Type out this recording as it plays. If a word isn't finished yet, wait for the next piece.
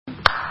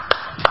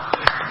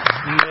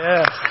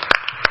Yes.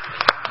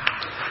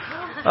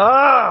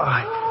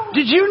 Oh,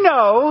 did you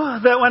know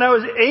that when I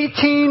was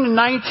 18 and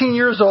 19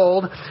 years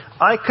old,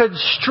 I could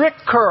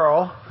strict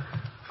curl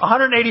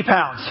 180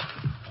 pounds?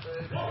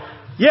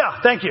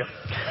 Yeah, thank you.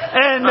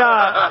 And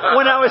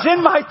when I was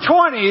in my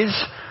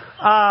 20s,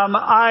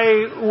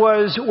 I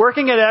was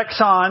working at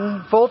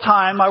Exxon full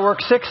time. I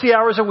worked 60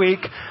 hours a week.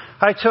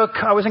 I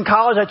was in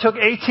college. I took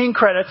 18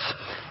 credits,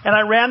 and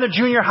I ran the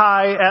junior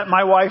high at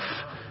my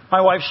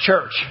wife's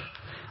church.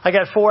 I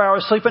got 4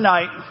 hours sleep a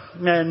night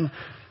and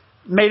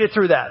made it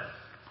through that.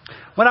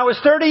 When I was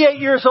 38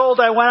 years old,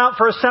 I went out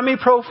for a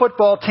semi-pro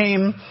football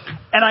team,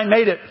 and I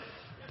made it.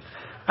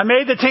 I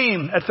made the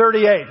team at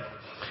 38.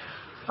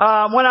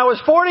 When I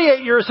was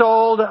 48 years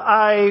old,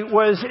 I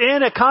was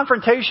in a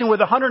confrontation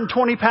with a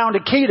 120-pound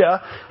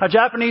Akita, a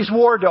Japanese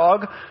war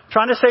dog,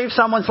 trying to save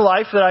someone's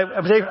life. That I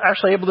was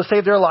actually able to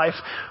save their life.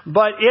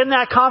 But in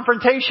that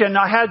confrontation,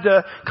 I had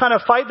to kind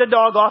of fight the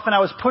dog off, and I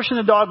was pushing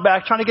the dog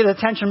back, trying to get his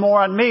attention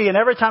more on me. And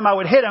every time I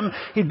would hit him,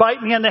 he'd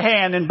bite me in the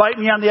hand and bite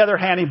me on the other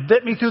hand. He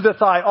bit me through the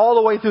thigh, all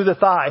the way through the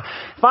thigh.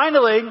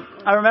 Finally,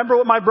 I remember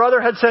what my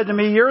brother had said to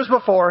me years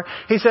before.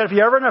 He said, if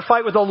you're ever in a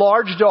fight with a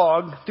large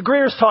dog, the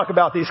Greers talk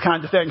about these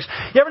kinds of things.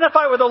 You're ever in a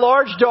fight with a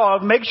large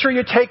dog, make sure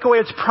you take away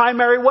its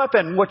primary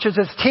weapon, which is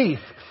its teeth.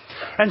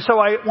 And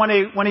so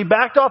when he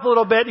backed off a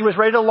little bit, he was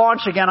ready to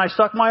launch again. I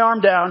stuck my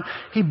arm down.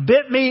 He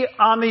bit me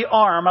on the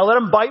arm. I let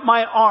him bite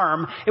my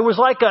arm. It was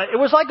like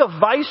a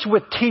vice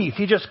with teeth.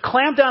 He just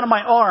clamped down on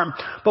my arm.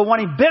 But when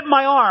he bit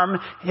my arm,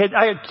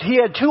 he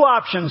had two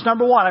options.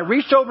 Number one, I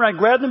reached over and I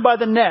grabbed him by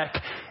the neck.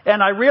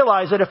 And I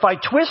realized that if I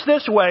twist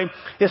this way,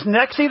 his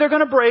neck's either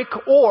going to break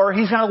or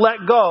he's going to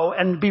let go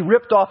and be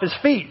ripped off his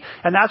feet.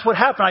 And that's what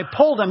happened. I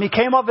pulled him. He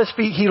came off his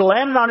feet. He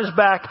landed on his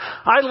back.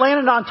 I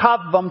landed on top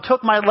of him,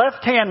 took my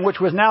left hand,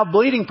 which was now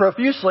bleeding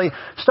profusely,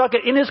 stuck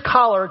it in his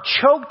collar,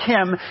 choked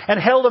him, and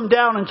held him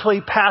down until he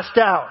passed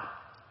out.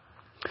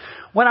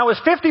 When I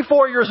was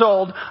 54 years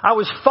old, I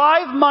was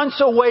 5 months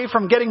away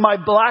from getting my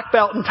black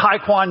belt in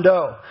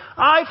Taekwondo.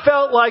 I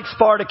felt like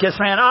Spartacus,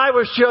 man. I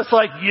was just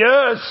like,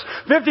 yes,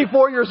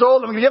 54 years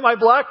old, I'm going to get my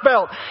black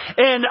belt.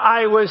 And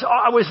I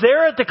was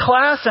there at the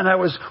class, and I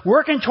was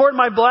working toward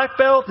my black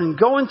belt and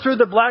going through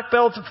the black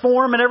belt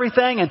form and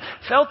everything, and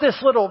felt this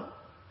little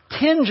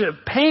tinge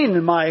of pain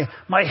in my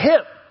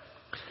hip.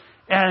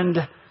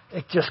 And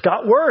it just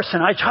got worse,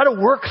 and I tried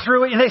to work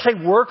through it, and they say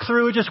work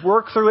through it, just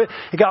work through it.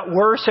 It got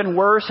worse and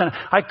worse, and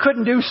I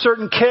couldn't do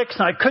certain kicks,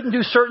 and I couldn't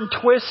do certain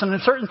twists and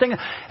certain things,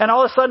 and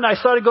all of a sudden I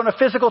started going to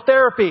physical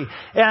therapy.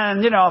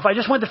 And, if I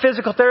just went to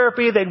physical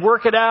therapy, they'd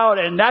work it out,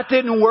 and that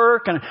didn't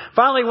work, and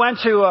finally went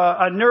to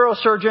a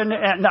surgeon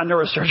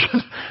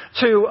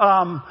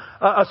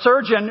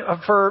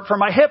for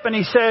my hip, and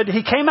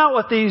he came out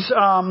with these,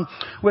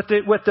 with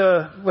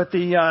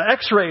the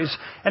x-rays,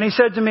 and he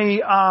said to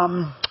me,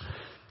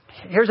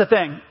 here's the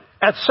thing.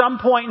 At some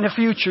point in the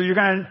future, you're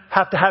going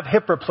to have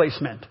hip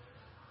replacement.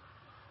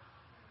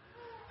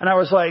 And I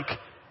was like,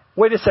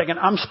 wait a second,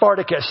 I'm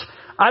Spartacus.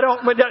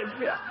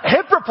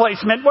 Hip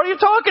replacement? What are you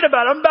talking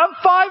about? I'm about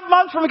 5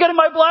 months from getting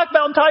my black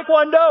belt in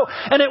Taekwondo.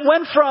 And it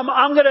went from,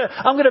 I'm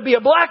going to be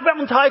a black belt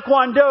in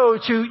Taekwondo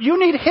to, you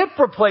need hip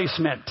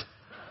replacement.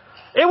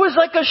 It was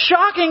like a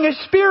shocking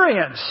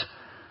experience.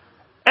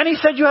 And he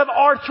said, you have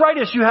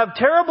arthritis. You have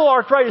terrible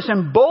arthritis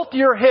in both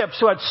your hips.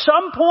 So at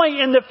some point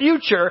in the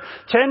future,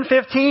 10,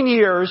 15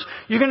 years,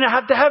 you're going to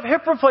have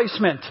hip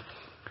replacement.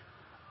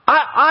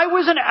 I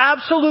was in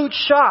absolute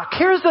shock.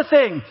 Here's the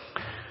thing.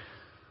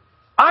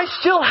 I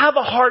still have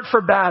a heart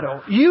for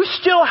battle. You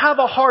still have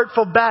a heart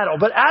for battle.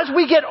 But as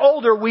we get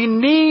older, we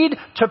need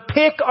to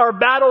pick our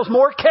battles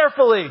more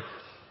carefully.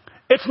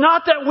 It's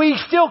not that we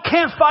still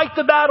can't fight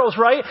the battles,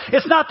 right?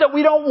 It's not that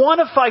we don't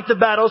want to fight the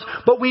battles,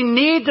 but we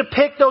need to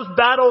pick those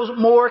battles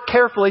more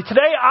carefully.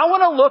 Today, I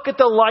want to look at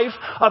the life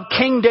of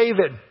King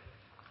David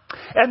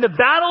and the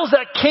battles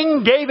that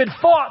King David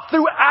fought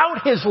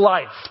throughout his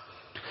life.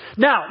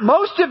 Now,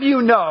 most of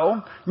you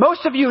know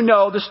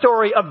the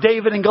story of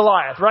David and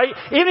Goliath, right?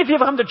 Even if you've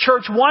come to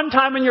church one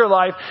time in your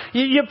life,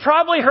 you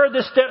probably heard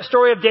this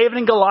story of David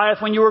and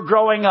Goliath when you were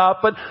growing up,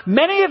 but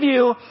many of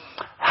you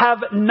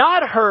have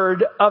not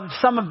heard of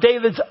some of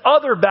David's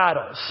other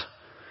battles.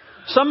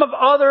 Some of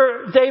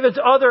David's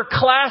other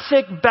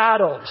classic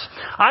battles.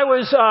 I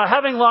was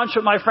having lunch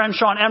with my friend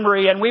Sean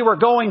Emery, and we were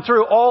going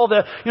through all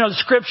the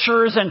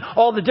scriptures and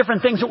all the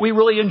different things that we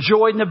really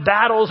enjoyed in the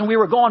battles, and we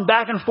were going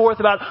back and forth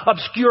about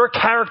obscure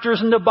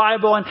characters in the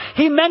Bible. And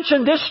he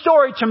mentioned this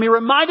story to me,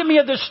 reminded me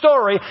of this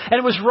story, and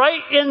it was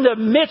right in the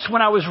midst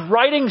when I was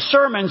writing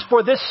sermons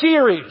for this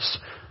series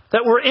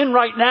that we're in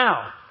right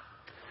now.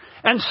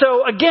 And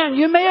so, again,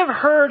 you may have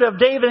heard of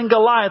David and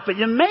Goliath, but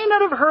you may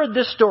not have heard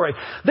this story.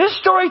 This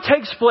story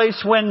takes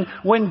place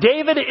when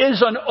David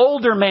is an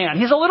older man.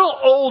 He's a little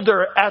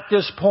older at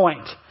this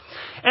point.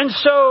 And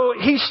so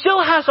he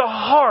still has a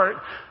heart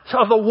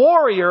of a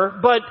warrior,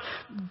 but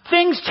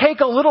things take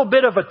a little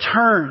bit of a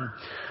turn.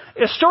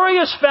 A story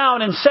is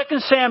found in 2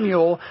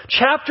 Samuel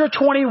chapter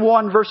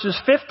 21, verses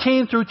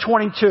 15 through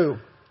 22.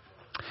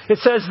 It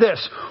says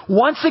this,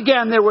 once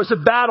again there was a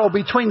battle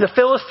between the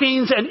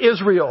Philistines and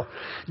Israel.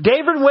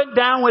 David went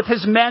down with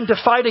his men to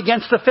fight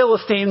against the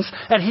Philistines,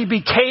 and he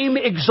became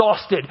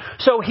exhausted.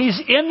 So he's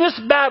in this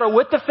battle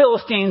with the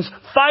Philistines,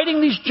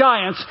 fighting these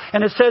giants,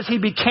 and it says he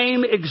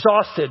became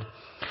exhausted.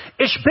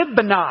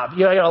 Ishbibbanab,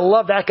 I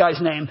love that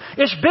guy's name.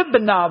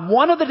 Ishbibbanab,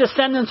 one of the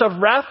descendants of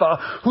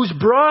Rapha, whose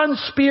bronze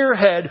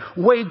spearhead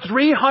weighed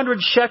 300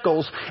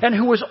 shekels, and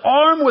who was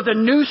armed with a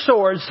new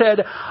sword,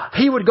 said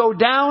he would go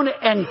down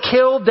and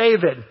kill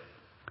David.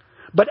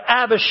 But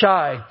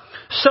Abishai,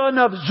 son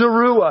of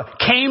Zeruiah,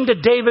 came to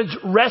David's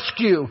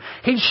rescue.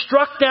 He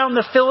struck down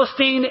the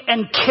Philistine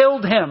and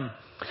killed him.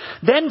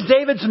 Then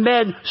David's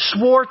men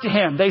swore to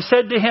him. They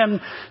said to him,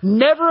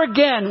 never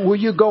again will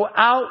you go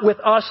out with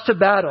us to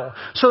battle,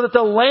 so that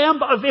the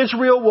lamp of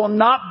Israel will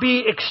not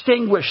be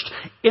extinguished.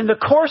 In the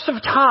course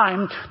of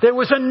time, there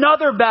was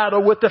another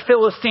battle with the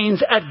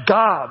Philistines at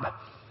Gob.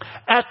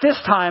 At this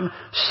time,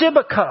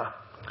 Sibekah,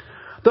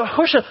 the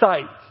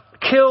Hushathite,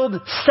 killed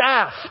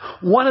Saph,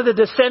 one of the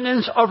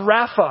descendants of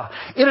Rapha.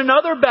 In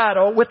another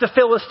battle with the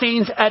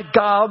Philistines at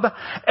Gob,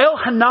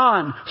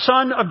 Elhanan,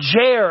 son of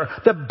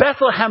Jair, the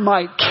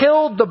Bethlehemite,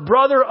 killed the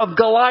brother of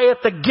Goliath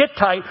the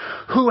Gittite,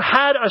 who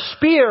had a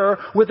spear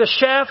with a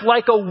shaft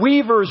like a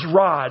weaver's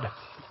rod.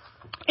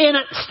 In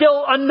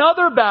still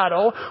another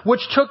battle,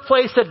 which took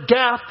place at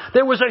Gath,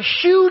 there was a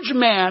huge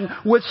man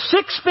with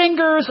 6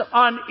 fingers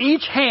on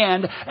each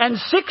hand and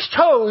 6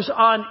 toes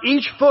on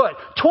each foot.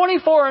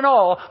 24 in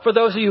all, for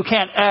those of you who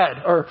can't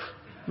add or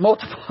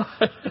multiply.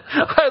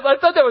 I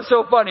thought that was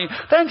so funny.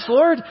 Thanks,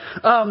 Lord.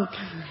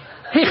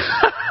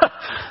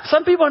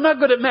 Some people are not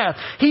good at math.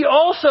 He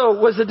also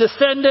was a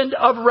descendant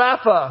of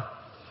Rapha.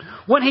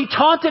 When he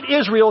taunted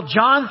Israel,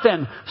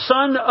 Jonathan,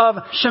 son of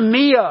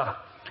Shemiah,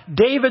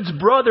 David's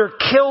brother,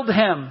 killed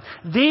him.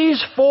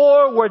 These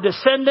 4 were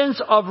descendants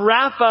of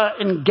Rapha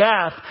and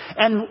Gath,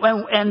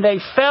 and they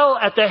fell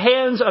at the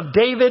hands of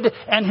David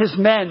and his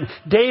men,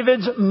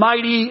 David's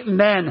mighty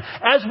men.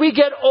 As we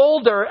get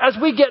older,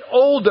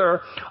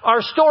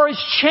 our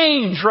stories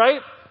change,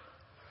 right?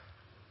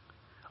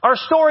 Our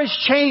stories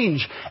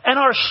change, and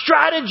our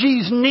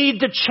strategies need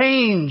to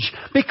change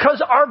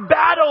because our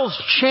battles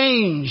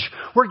change.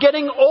 We're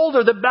getting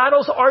older. The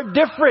battles are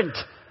different.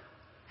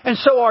 And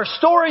so our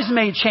stories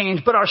may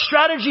change, but our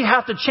strategy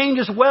has to change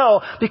as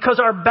well because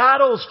our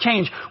battles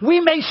change. We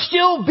may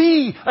still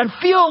be and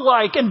feel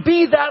like and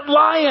be that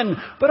lion,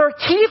 but our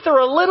teeth are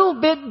a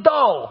little bit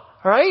dull,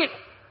 right?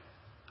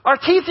 Our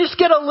teeth just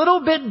get a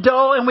little bit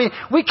dull, and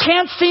we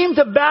can't seem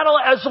to battle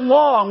as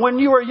long. When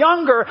you were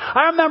younger,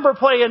 I remember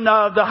playing,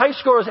 the high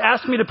schoolers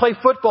asked me to play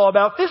football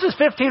this is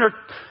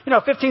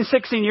 15,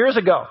 16 years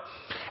ago.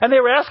 And they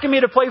were asking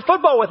me to play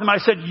football with them. I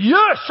said,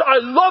 yes, I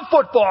love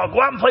football. I'll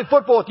go out and play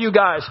football with you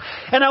guys.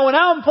 And I went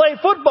out and played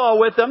football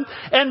with them.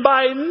 And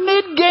by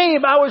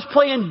mid-game, I was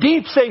playing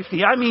deep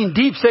safety. I mean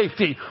deep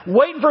safety.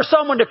 Waiting for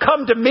someone to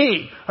come to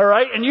me. All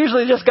right? And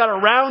usually just got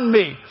around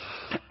me.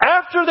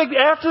 After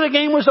the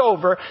game was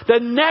over, the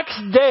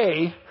next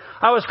day,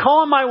 I was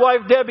calling my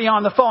wife, Debbie,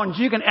 on the phone.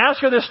 You can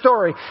ask her this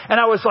story. And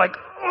I was like,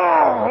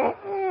 oh.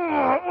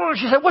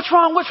 She said, what's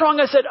wrong?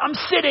 I said, I'm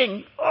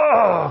sitting.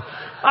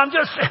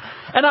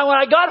 And when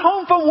I got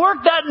home from work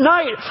that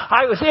night,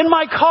 I was in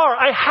my car.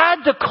 I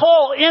had to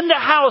call in the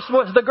house.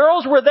 The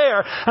girls were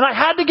there. And I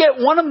had to get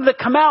one of them to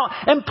come out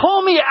and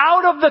pull me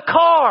out of the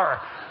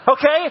car.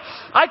 Okay?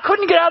 I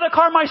couldn't get out of the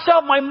car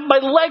myself. My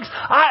legs,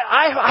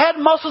 I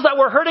had muscles that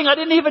were hurting I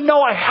didn't even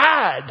know I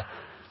had.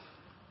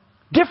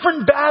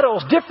 Different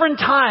battles, different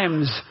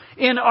times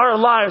in our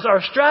lives.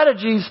 Our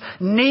strategies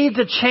need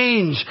to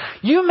change.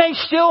 You may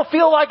still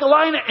feel like a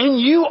lion, and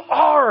you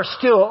are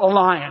still a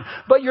lion.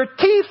 But your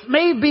teeth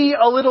may be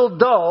a little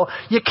dull.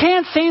 You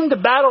can't seem to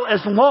battle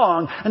as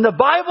long. And the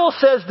Bible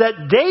says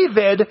that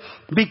David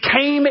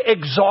became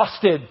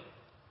exhausted.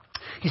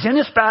 He's in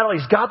this battle.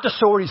 He's got the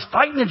sword. He's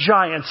fighting the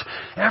giants.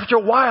 After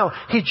a while,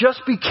 he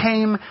just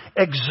became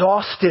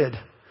exhausted.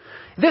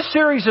 This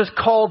series is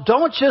called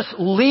Don't Just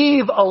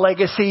Leave a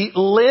Legacy,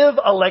 Live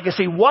a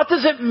Legacy. What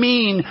does it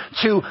mean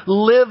to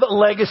live a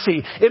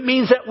legacy? It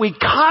means that we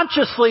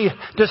consciously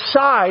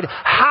decide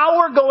how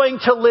we're going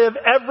to live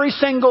every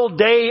single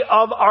day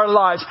of our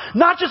lives.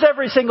 Not just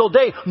every single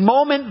day,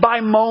 moment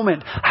by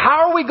moment.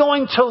 How are we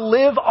going to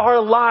live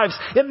our lives?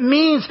 It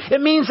means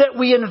that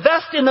we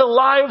invest in the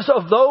lives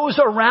of those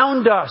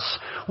around us.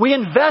 We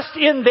invest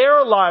in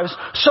their lives.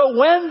 So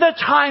when the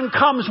time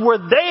comes where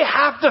they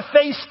have to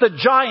face the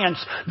giants,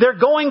 they're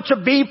going to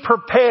be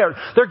prepared.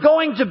 They're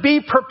going to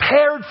be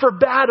prepared for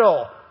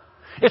battle.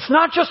 It's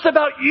not just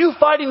about you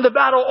fighting the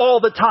battle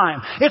all the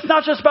time. It's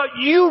not just about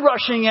you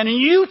rushing in and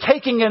you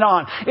taking it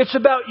on. It's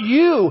about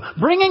you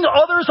bringing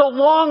others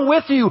along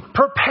with you,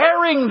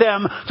 preparing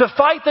them to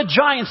fight the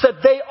giants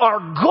that they are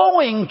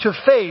going to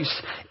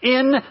face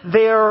in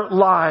their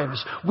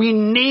lives. We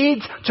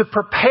need to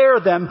prepare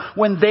them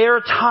when their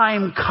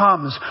time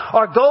comes.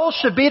 Our goal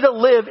should be to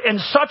live in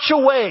such a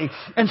way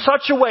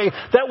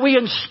that we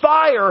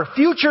inspire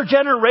future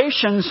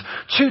generations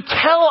to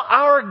tell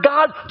our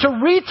God, to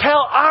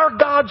retell our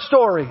God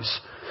stories.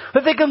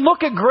 That they can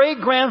look at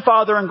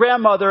great-grandfather and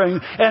grandmother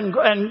and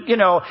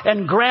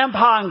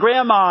grandpa and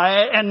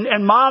grandma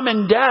and mom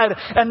and dad,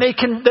 and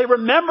they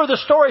remember the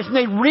stories and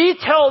they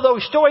retell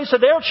those stories to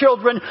their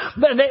children.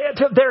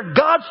 They're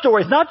God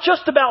stories, not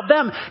just about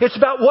them. It's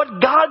about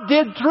what God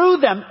did through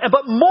them.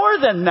 But more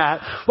than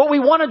that, what we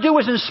want to do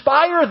is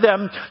inspire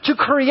them to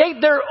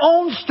create their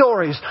own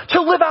stories,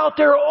 to live out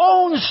their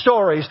own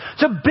stories,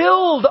 to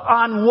build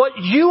on what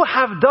you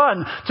have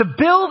done, to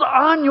build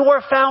on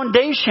your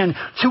foundation,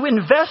 to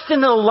invest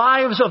in the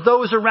lives of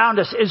those around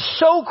us is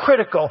so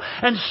critical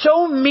and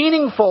so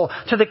meaningful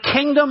to the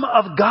kingdom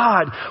of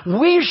God.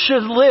 We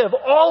should live,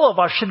 all of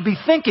us should be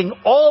thinking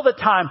all the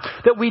time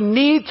that we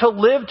need to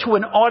live to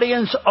an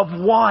audience of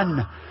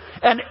one.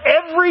 And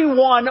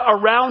everyone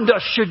around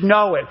us should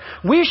know it.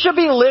 We should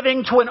be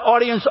living to an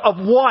audience of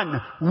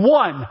one,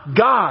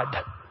 God.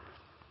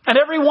 And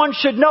everyone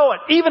should know it,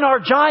 even our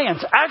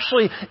giants,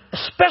 actually,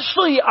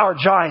 especially our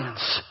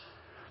giants.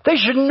 They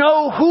should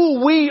know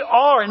who we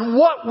are and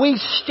what we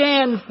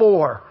stand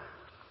for.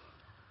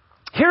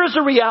 Here's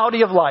the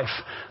reality of life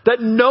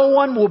that no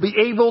one will be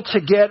able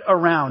to get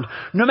around.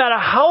 No matter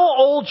how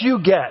old you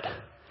get,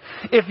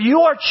 if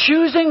you are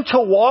choosing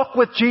to walk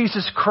with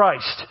Jesus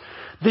Christ,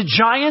 the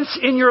giants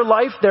in your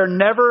life, they're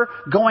never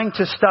going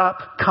to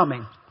stop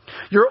coming.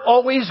 You're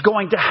always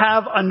going to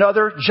have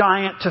another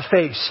giant to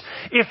face.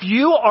 If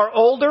you are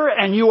older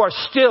and you are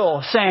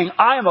still saying,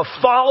 I am a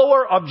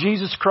follower of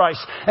Jesus Christ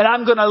and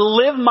I'm going to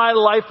live my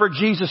life for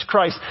Jesus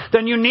Christ,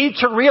 then you need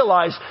to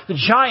realize the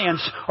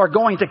giants are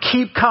going to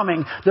keep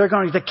coming. They're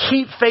going to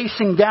keep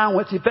facing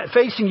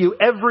you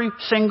every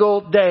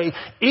single day.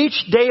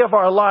 Each day of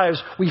our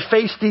lives, we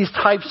face these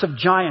types of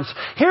giants.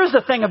 Here's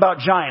the thing about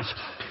giants.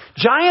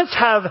 Giants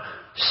have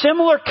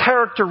similar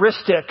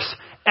characteristics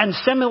and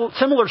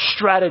similar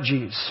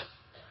strategies.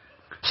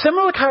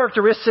 Similar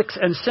characteristics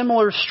and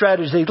similar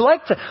strategies. They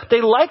like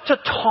to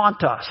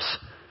taunt us.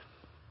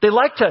 They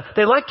like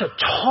to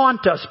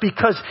taunt us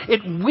because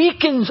it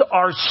weakens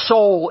our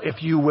soul,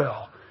 if you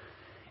will.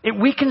 It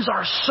weakens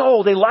our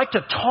soul. They like to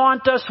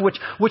taunt us,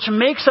 which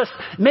makes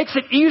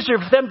it easier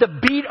for them to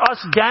beat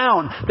us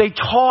down. They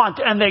taunt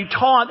and they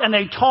taunt and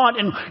they taunt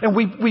and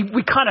we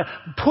kind of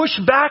push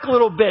back a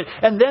little bit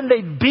and then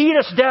they beat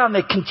us down.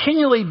 They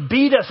continually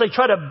beat us. They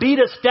try to beat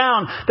us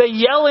down. They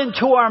yell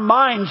into our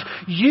minds,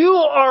 you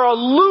are a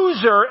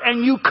loser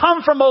and you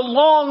come from a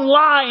long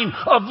line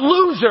of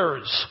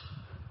losers.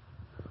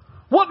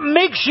 What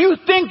makes you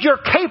think you're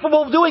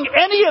capable of doing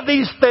any of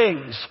these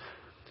things?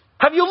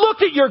 Have you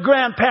looked at your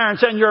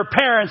grandparents and your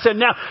parents and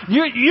now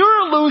you're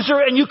a loser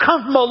and you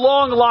come from a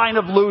long line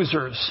of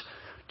losers?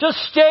 Just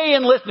stay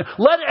and listen.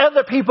 Let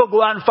other people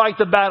go out and fight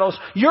the battles.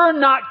 You're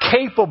not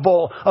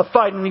capable of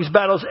fighting these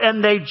battles.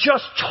 And they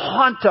just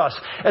taunt us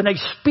and they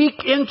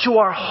speak into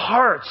our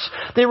hearts.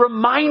 They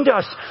remind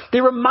us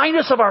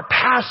of our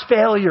past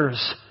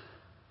failures.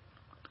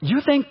 You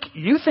think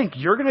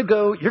you're going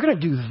to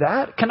do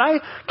that?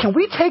 Can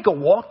we take a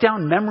walk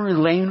down memory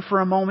lane for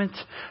a moment?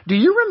 Do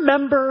you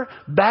remember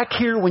back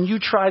here when you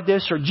tried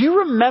this? Or do you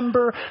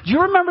remember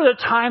the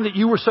time that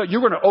you were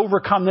going to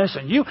overcome this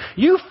and you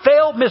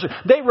failed miserably?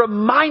 They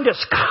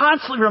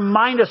constantly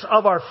remind us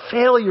of our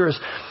failures.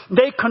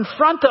 They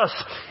confront us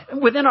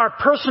within our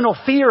personal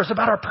fears,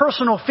 about our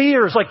personal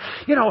fears. Like,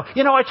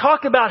 I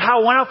talked about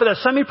how I went out for the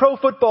semi-pro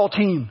football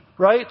team.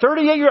 Right?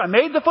 38 years. I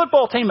made the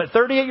football team at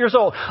 38 years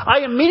old.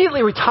 I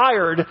immediately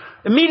retired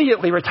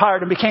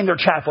and became their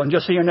chaplain,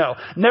 just so you know.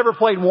 Never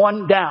played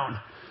one down.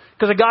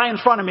 Because a guy in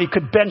front of me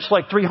could bench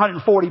like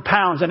 340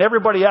 pounds and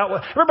everybody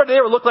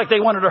there looked like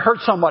they wanted to hurt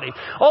somebody.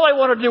 All I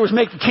wanted to do was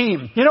make the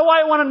team. You know why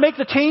I wanted to make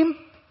the team?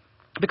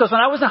 Because when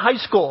I was in high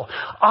school,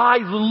 I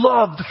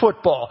loved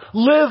football,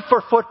 lived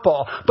for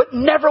football, but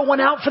never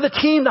went out for the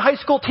team, the high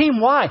school team.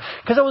 Why?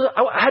 Because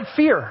I had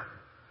fear.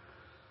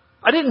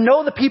 I didn't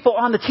know the people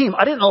on the team.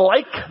 I didn't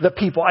like the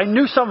people. I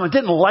knew someone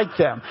didn't like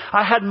them.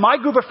 I had my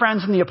group of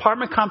friends in the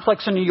apartment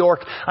complex in New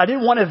York. I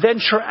didn't want to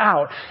venture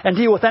out and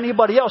deal with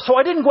anybody else. So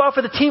I didn't go out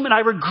for the team and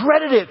I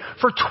regretted it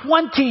for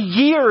 20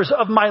 years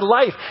of my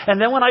life. And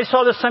then when I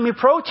saw the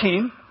semi-pro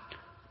team,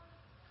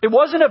 it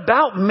wasn't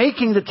about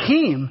making the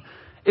team.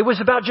 It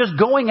was about just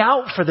going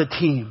out for the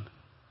team.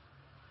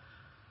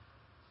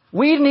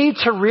 We need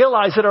to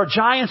realize that our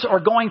giants are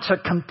going to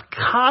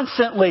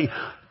constantly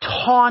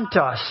taunt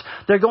us.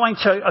 They're going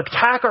to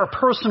attack our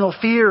personal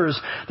fears.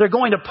 They're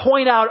going to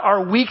point out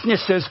our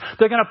weaknesses.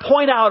 They're going to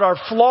point out our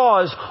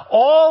flaws,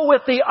 all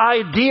with the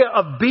idea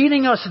of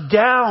beating us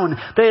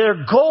down.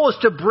 Their goal is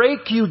to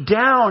break you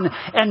down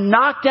and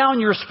knock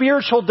down your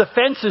spiritual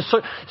defenses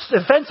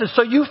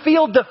so you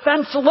feel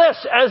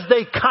defenseless as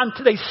they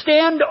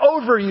stand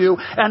over you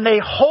and they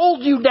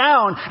hold you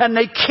down and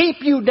they keep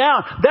you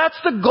down. That's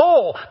the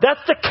goal. That's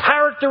the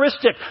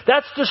characteristic.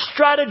 That's the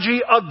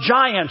strategy of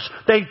giants.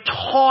 They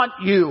taunt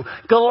you.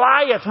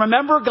 Goliath,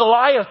 remember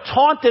Goliath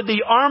taunted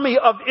the army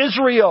of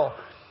Israel.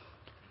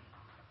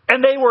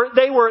 And they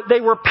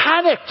were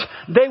panicked.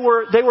 They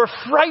were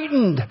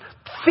frightened.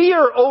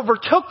 Fear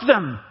overtook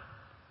them.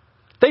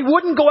 They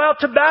wouldn't go out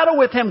to battle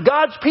with him.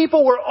 God's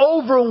people were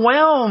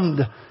overwhelmed.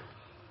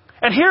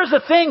 And here's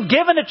the thing,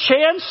 given a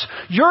chance,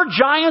 your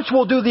giants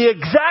will do the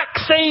exact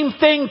same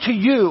thing to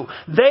you.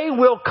 They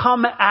will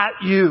come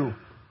at you.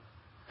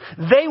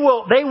 They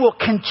will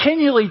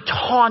continually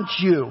taunt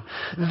you.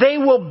 They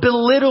will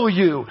belittle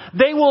you.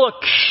 They will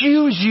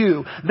accuse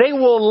you. They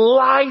will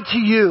lie to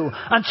you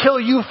until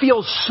you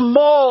feel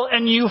small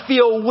and you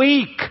feel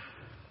weak.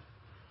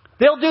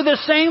 They'll do the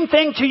same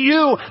thing to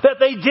you that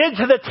they did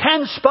to the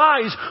 10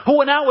 spies who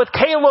went out with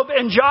Caleb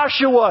and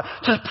Joshua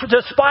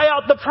to spy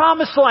out the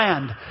promised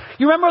land.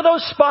 You remember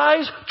those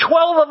spies?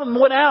 12 of them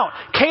went out.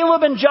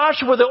 Caleb and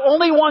Joshua were the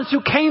only ones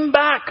who came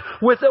back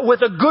with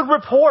a good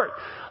report.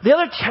 The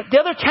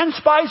other 10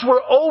 spies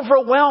were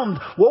overwhelmed.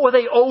 What were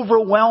they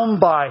overwhelmed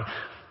by?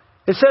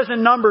 It says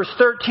in Numbers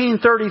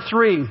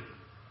 13:33,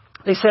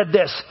 they said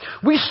this,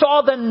 "We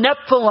saw the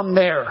Nephilim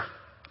there.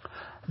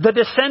 The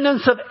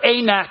descendants of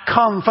Anak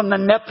come from the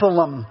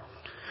Nephilim.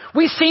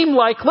 We seem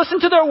like,"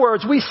 listen to their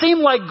words, "we seem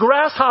like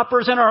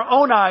grasshoppers in our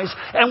own eyes,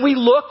 and we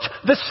looked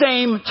the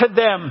same to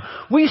them."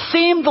 We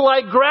seemed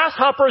like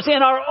grasshoppers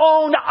in our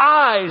own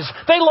eyes.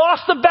 They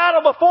lost the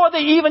battle before they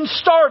even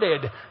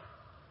started.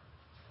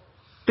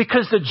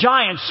 Because the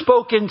giants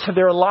spoke into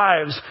their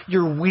lives,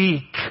 "You're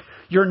weak.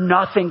 You're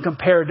nothing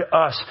compared to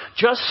us.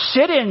 Just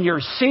sit in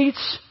your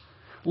seats,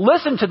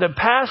 listen to the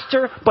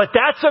pastor, but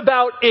that's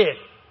about it.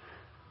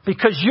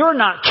 Because you're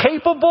not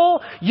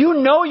capable. You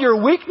know your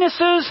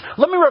weaknesses.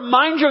 Let me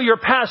remind you of your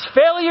past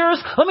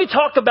failures. Let me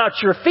talk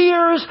about your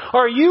fears.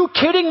 Are you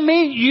kidding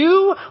me?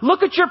 You?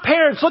 Look at your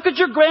parents. Look at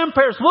your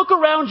grandparents. Look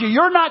around you.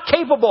 You're not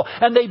capable."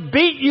 And they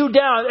beat you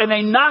down and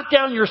they knock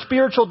down your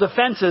spiritual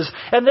defenses.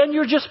 And then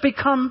you just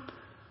become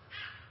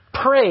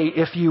prey,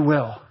 if you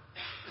will.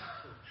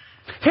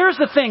 Here's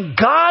the thing.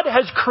 God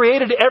has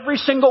created every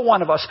single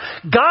one of us.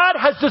 God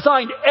has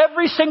designed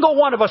every single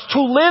one of us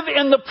to live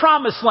in the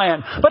promised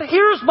land. But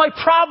here's my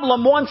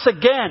problem once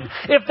again.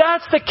 If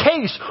that's the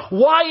case,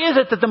 why is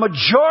it that the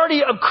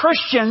majority of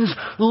Christians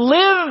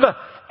live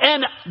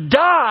and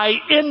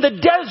die in the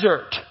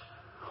desert?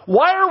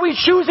 Why are we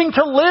choosing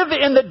to live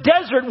in the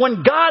desert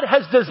when God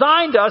has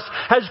designed us,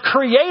 has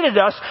created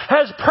us,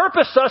 has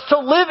purposed us to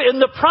live in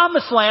the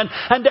promised land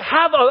and to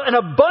have an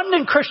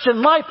abundant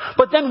Christian life,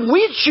 but then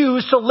we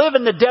choose to live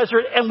in the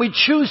desert and we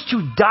choose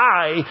to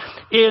die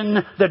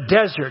in the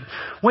desert?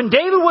 When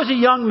David was a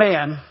young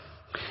man,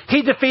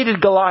 he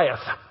defeated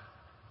Goliath.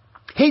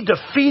 He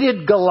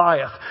defeated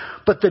Goliath,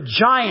 but the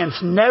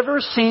giants never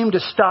seemed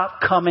to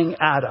stop coming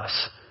at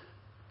us.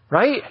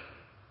 Right?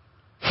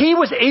 He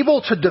was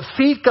able to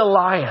defeat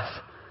Goliath.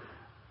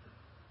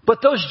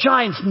 But those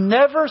giants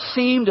never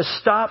seem to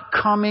stop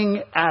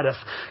coming at us.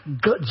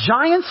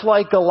 Giants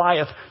like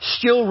Goliath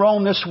still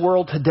roam this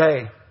world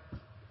today.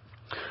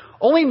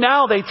 Only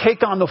now they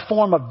take on the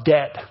form of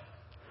debt.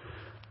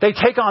 They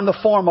take on the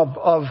form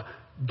of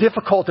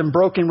difficult and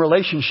broken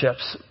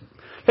relationships.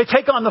 They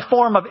take on the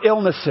form of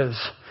illnesses.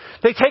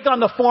 They take on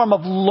the form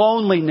of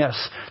loneliness.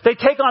 They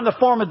take on the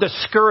form of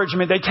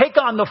discouragement. They take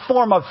on the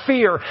form of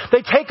fear.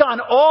 They take on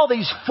all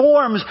these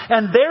forms,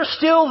 and they're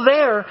still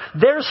there.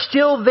 They're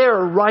still there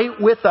right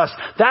with us.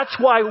 That's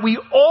why we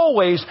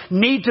always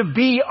need to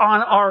be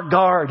on our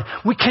guard.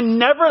 We can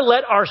never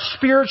let our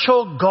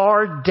spiritual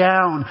guard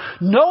down.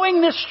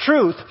 Knowing this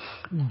truth,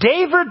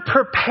 David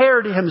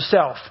prepared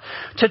himself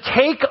to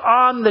take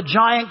on the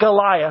giant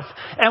Goliath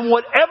and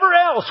whatever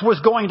else was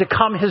going to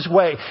come his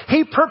way.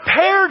 He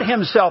prepared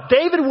himself.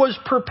 David was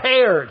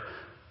prepared.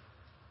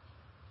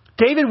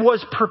 David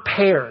was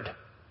prepared.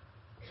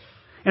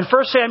 In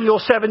 1 Samuel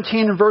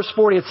 17 and verse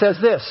 40, it says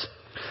this.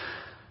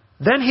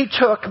 Then he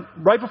took,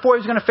 right before he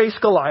was going to face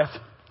Goliath,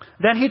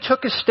 then he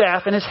took his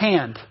staff in his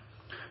hand,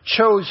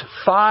 chose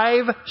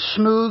 5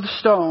 smooth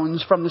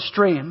stones from the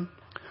stream,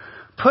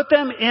 put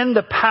them in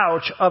the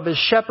pouch of his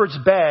shepherd's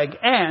bag,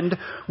 and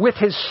with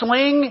his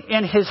sling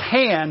in his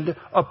hand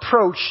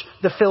approached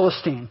the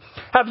Philistine.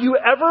 Have you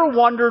ever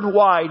wondered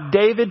why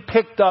David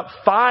picked up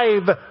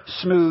 5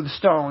 smooth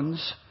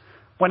stones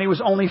when he was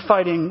only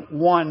fighting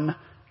one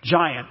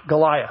giant,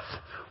 Goliath?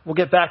 We'll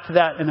get back to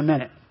that in a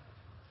minute.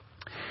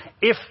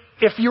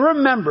 If you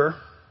remember,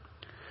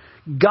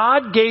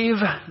 God gave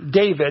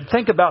David,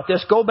 think about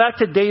this, go back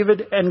to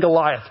David and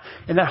Goliath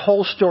in that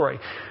whole story.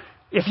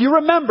 If you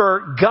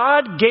remember,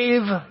 God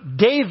gave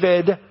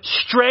David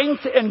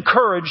strength and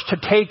courage to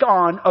take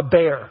on a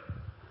bear.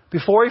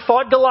 Before he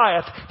fought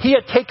Goliath, he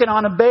had taken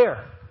on a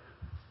bear.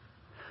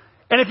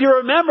 And if you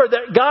remember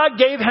that God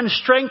gave him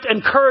strength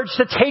and courage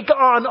to take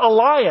on a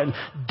lion,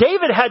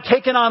 David had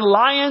taken on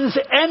lions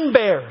and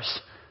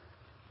bears.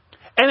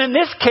 And in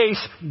this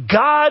case,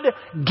 God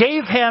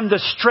gave him the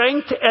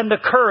strength and the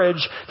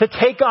courage to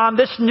take on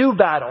this new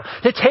battle,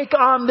 to take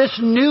on this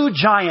new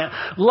giant.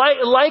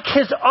 Like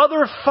his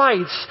other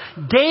fights,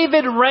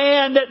 David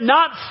ran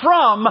not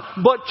from,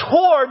 but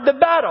toward the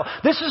battle.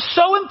 This is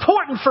so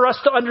important for us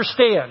to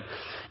understand.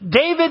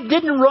 David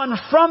didn't run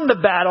from the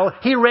battle,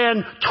 he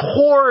ran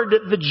toward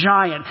the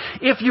giant.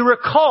 If you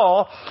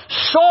recall,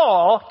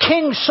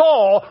 King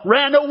Saul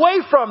ran away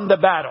from the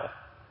battle.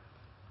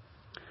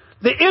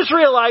 The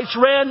Israelites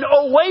ran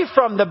away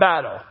from the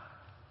battle.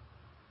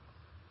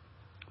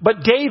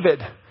 But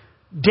David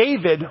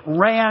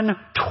ran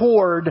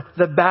toward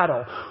the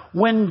battle.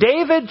 When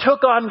David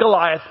took on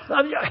Goliath,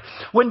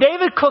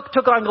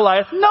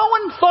 no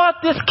one thought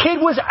this kid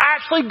was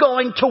actually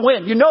going to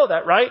win. You know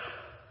that, right?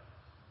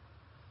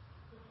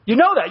 You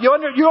know that. You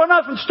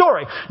know from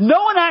story.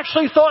 No one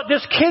actually thought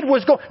this kid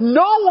was going.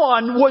 No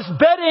one was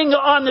betting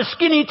on the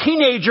skinny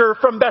teenager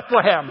from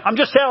Bethlehem. I'm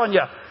just telling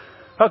you.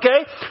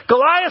 Okay?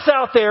 Goliath's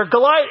out there.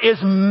 Goliath is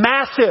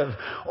massive.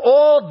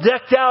 All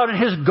decked out in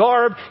his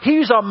garb.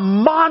 He's a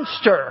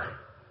monster.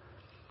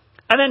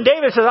 And then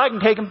David says, I can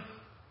take him.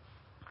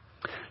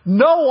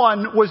 No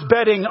one was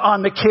betting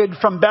on the kid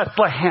from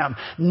Bethlehem.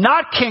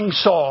 Not King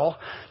Saul.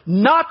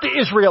 Not the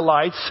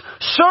Israelites.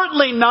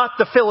 Certainly not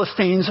the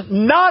Philistines.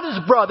 Not his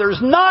brothers.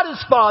 Not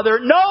his father.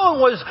 No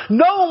one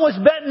was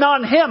betting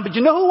on him. But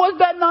you know who was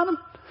betting on him?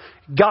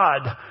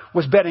 God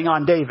was betting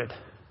on David.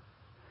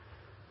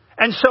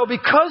 And so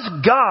because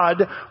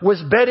God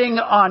was betting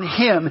on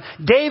him,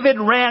 David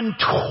ran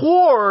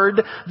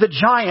toward the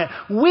giant.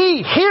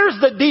 Here's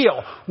the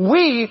deal.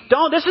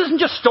 This isn't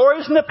just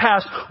stories in the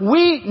past.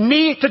 We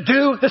need to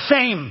do the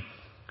same.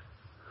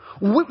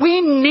 We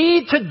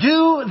need to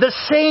do the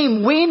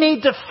same. We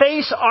need to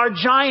face our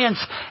giants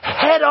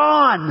head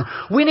on.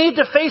 We need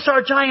to face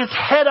our giants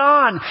head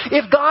on.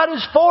 If God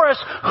is for us,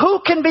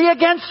 who can be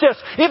against us?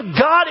 If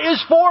God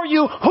is for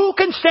you, who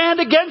can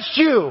stand against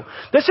you?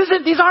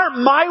 These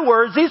aren't my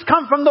words. These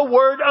come from the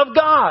Word of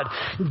God.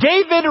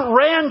 David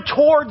ran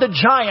toward the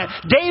giant.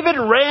 David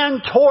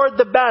ran toward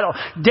the battle.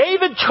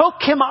 David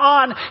took him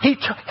on.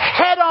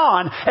 Head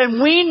on.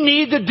 And we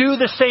need to do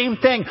the same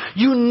thing.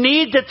 You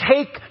need to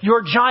take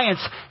your giants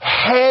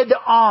head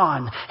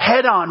on.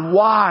 Head on.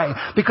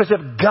 Why? Because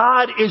if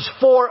God is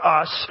for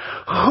us,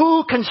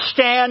 who can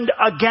stand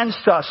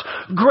against us?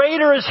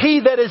 Greater is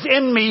He that is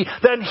in me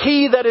than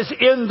he that is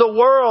in the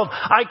world.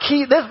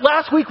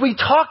 Last week we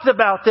talked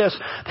about this.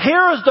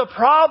 Here is the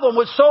problem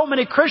with so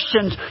many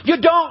Christians.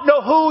 You don't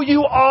know who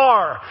you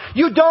are.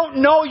 You don't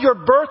know your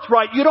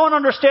birthright. You don't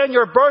understand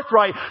your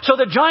birthright. So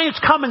the giants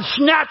come and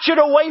snatch it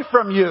away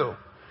from you.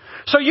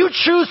 So you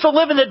choose to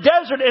live in the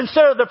desert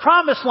instead of the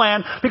promised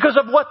land because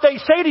of what they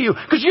say to you.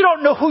 Because you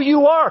don't know who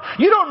you are.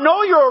 You don't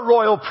know you're a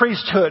royal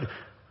priesthood.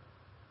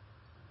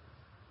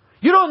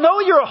 You don't know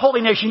you're a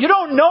holy nation. You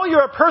don't know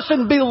you're a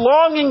person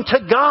belonging to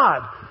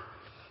God.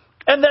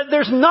 And that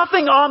there's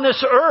nothing on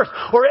this earth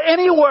or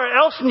anywhere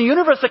else in the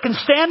universe that can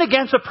stand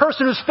against a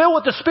person who's filled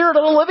with the Spirit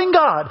of the living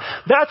God.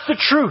 That's the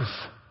truth.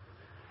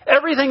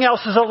 Everything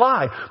else is a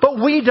lie.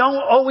 But we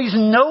don't always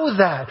know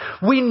that.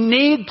 We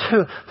need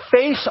to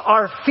face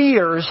our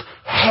fears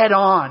head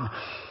on.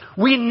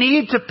 We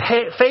need to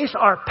face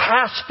our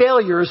past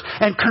failures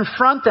and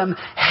confront them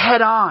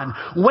head on.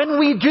 When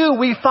we do,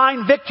 we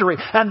find victory.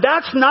 And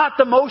that's not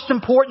the most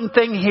important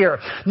thing here.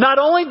 Not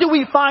only do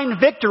we find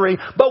victory,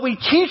 but we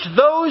teach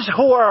those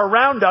who are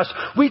around us,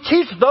 we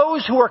teach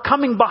those who are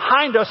coming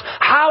behind us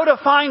how to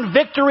find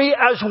victory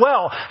as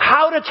well.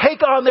 How to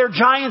take on their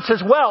giants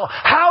as well.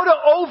 How to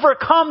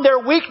overcome their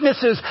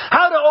weaknesses.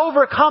 How to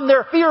overcome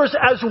their fears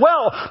as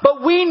well.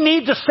 But we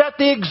need to set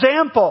the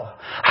example.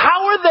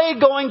 How are they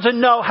going to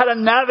know how to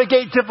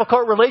navigate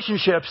difficult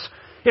relationships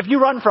if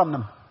you run from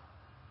them?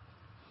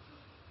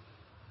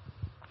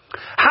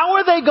 How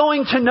are they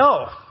going to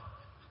know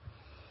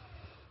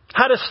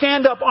how to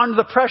stand up under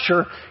the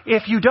pressure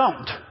if you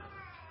don't?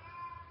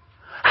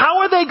 How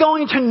are they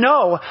going to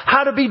know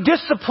how to be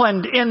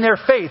disciplined in their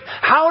faith?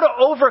 How to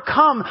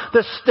overcome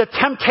the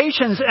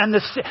temptations and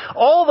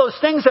all those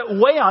things that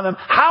weigh on them?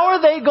 How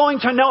are they going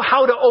to know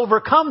how to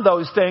overcome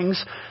those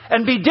things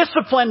and be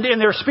disciplined in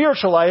their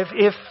spiritual life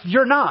if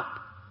you're not?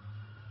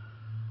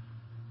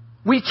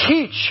 We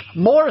teach.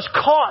 More is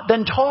caught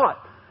than taught.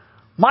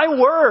 My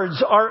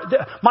words are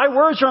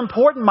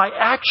important. My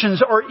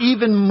actions are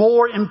even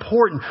more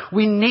important.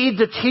 We need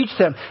to teach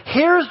them.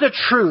 Here's the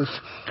truth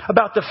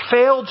about the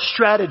failed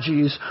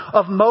strategies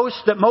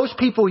that most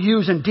people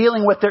use in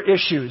dealing with their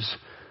issues.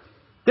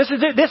 This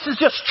is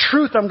just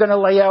truth I'm going to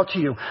lay out to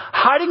you.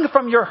 Hiding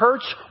from your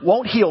hurts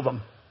won't heal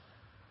them.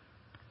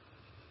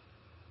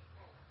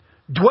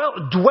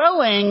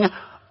 Dwelling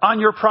on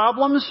your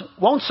problems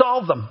won't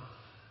solve them.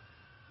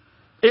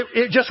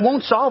 It just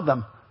won't solve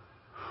them.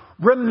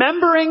 When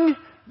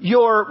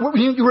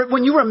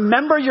you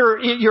remember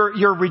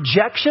your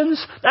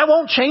rejections, that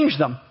won't change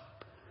them.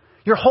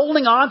 You're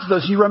holding on to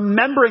those. You're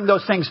remembering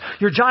those things.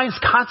 Your giant's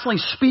constantly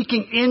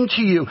speaking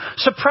into you.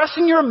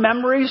 Suppressing your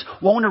memories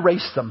won't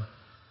erase them.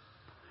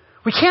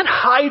 We can't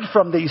hide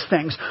from these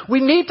things. We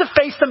need to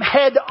face them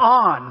head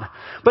on.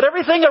 But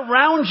everything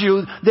around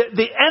you,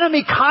 the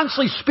enemy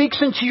constantly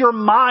speaks into your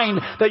mind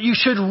that you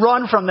should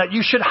run from, that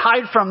you should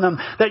hide from them,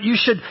 that you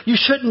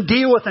shouldn't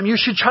deal with them, you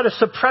should try to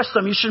suppress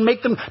them, you should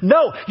make them...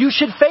 No, you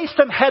should face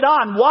them head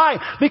on. Why?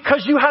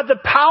 Because you have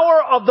the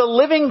power of the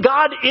living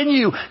God in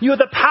you. You have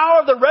the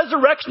power of the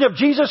resurrection of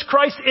Jesus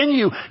Christ in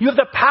you. You have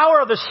the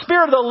power of the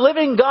Spirit of the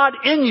living God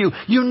in you.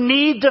 You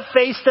need to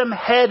face them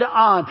head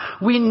on.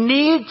 We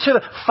need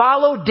to find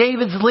follow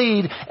David's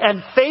lead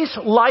and face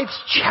life's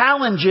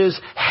challenges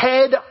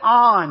head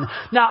on.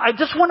 Now, I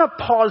just want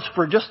to pause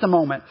for just a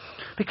moment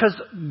because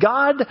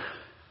God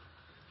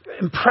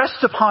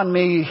impressed upon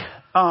me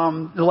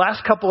the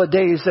last couple of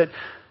days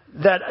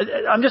that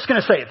I'm just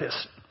going to say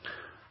this.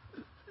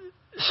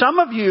 Some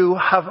of you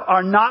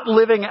are not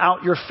living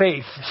out your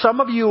faith. Some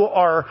of you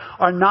are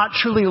not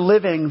truly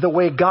living the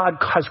way God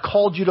has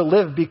called you to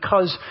live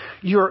because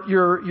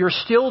you're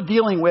still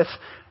dealing with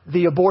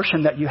the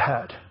abortion that you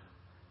had.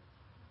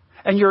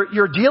 And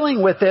you're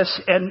dealing with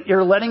this and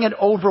you're letting it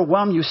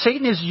overwhelm you.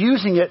 Satan is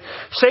using it.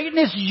 Satan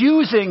is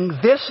using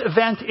this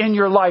event in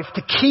your life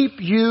to keep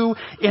you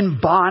in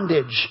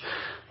bondage.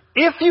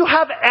 If you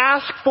have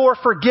asked for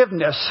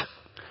forgiveness,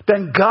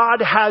 then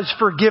God has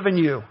forgiven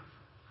you.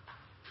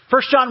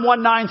 1 John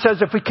 1:9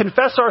 says, if we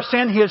confess our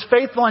sin, He is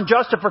faithful and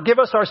just to forgive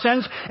us our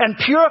sins and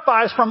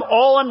purify us from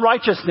all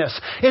unrighteousness.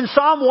 In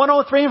Psalm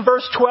 103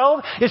 verse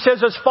 12, it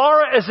says, as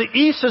far as the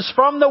east is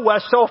from the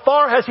west, so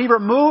far has He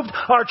removed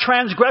our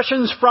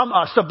transgressions from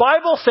us. The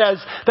Bible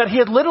says that He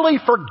had literally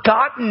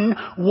forgotten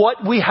what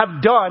we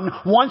have done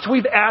once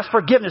we've asked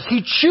forgiveness.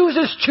 He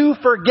chooses to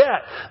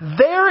forget.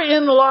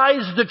 Therein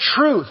lies the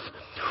truth.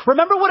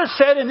 Remember what it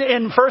said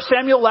in 1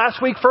 Samuel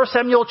last week, 1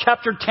 Samuel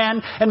chapter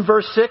 10 and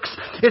verse 6?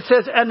 It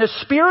says, and the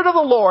Spirit of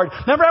the Lord,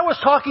 remember I was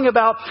talking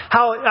about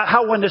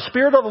how when the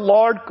Spirit of the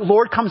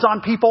Lord comes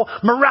on people,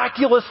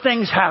 miraculous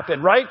things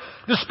happen, right?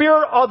 The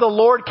Spirit of the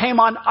Lord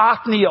came on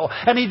Othniel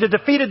and he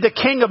defeated the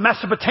king of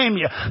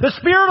Mesopotamia. The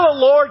Spirit of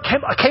the Lord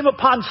came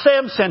upon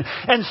Samson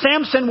and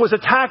Samson was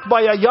attacked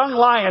by a young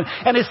lion.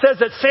 And it says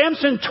that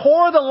Samson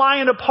tore the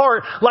lion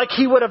apart like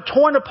he would have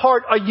torn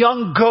apart a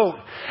young goat.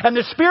 And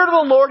the Spirit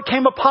of the Lord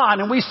came upon,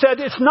 and we said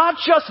it's not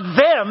just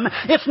them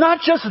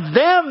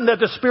that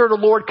the Spirit of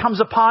the Lord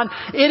comes upon.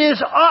 It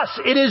is us.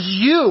 It is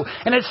you.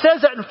 And it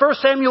says that in 1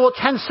 Samuel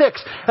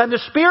 10:6, and the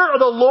Spirit of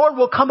the Lord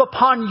will come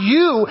upon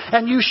you,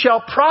 and you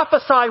shall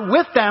prophesy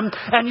with them,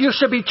 and you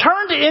shall be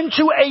turned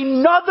into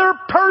another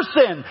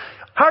person.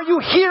 Are you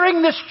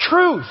hearing this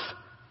truth?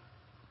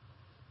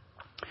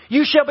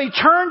 You shall be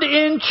turned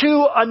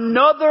into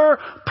another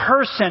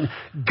person.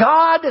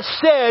 God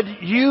said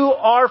you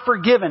are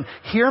forgiven.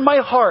 Hear my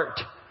heart.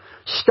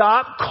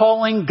 Stop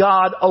calling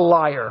God a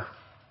liar.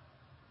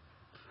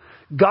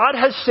 God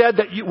has said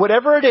that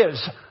whatever it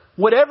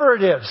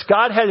is,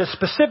 God had a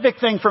specific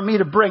thing for me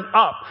to bring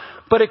up.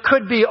 But it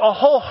could be a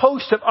whole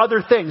host of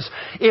other things.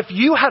 If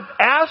you have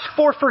asked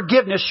for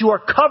forgiveness, you are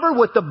covered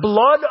with the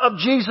blood of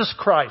Jesus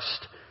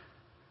Christ.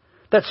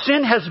 That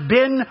sin has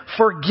been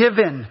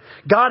forgiven.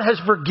 God has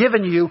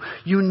forgiven you.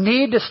 You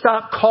need to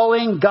stop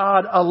calling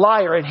God a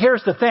liar. And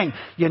here's the thing.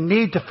 You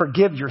need to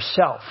forgive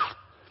yourself.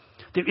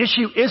 The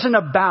issue isn't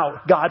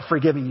about God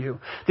forgiving you.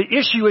 The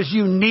issue is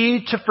you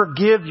need to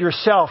forgive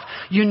yourself.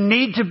 You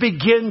need to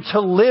begin to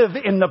live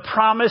in the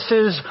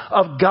promises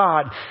of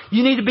God.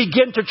 You need to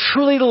begin to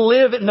truly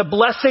live in the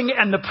blessing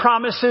and the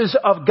promises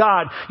of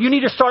God. You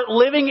need to start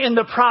living in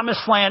the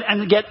promised land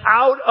and get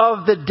out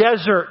of the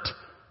desert.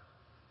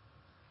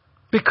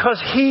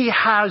 Because He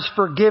has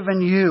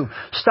forgiven you.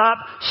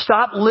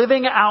 Stop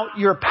living out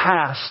your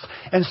past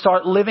and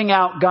start living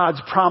out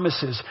God's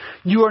promises.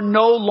 You are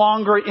no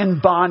longer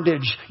in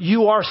bondage.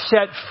 You are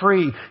set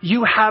free.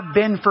 You have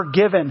been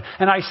forgiven.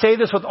 And I say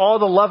this with all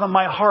the love in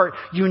my heart.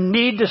 You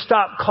need to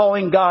stop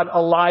calling God a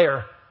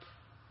liar.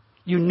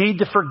 You need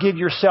to forgive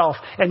yourself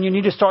and you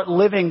need to start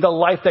living the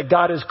life that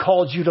God has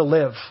called you to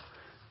live.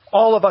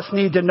 All of us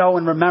need to know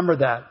and remember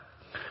that.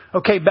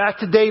 Okay, back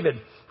to David.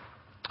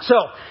 So,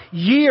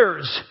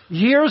 years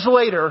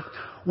later,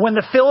 when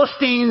the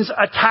Philistines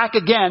attack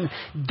again,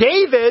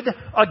 David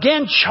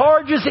again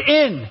charges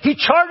in. He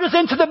charges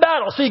into the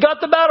battle. So you got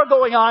the battle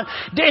going on.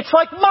 It's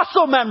like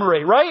muscle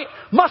memory, right?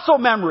 Muscle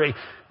memory.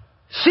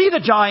 See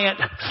the giant,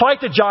 fight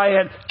the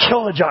giant,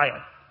 kill the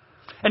giant.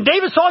 And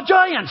David saw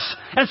giants.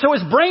 And so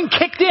his brain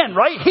kicked in,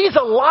 right? He's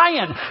a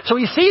lion. So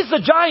he sees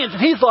the giants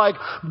and he's like,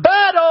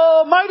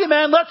 battle, mighty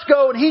man, let's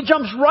go. And he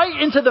jumps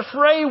right into the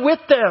fray with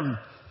them.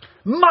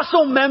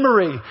 Muscle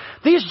memory.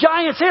 These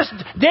giants,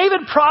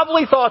 David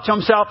probably thought to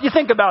himself, you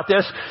think about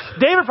this,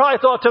 David probably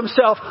thought to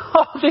himself,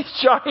 oh, these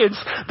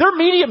giants, they're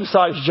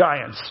medium-sized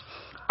giants.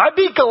 I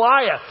beat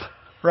Goliath,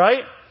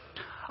 right?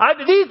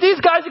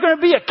 These guys are going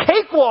to be a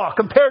cakewalk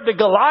compared to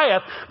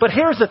Goliath. But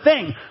here's the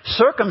thing,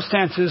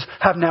 circumstances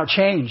have now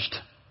changed.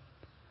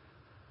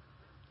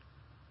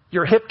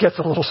 Your hip gets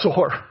a little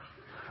sore.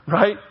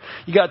 Right?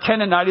 You got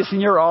tendonitis in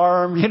your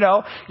arm, you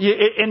know,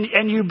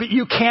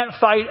 you can't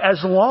fight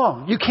as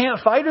long. You can't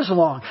fight as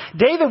long.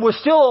 David was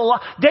still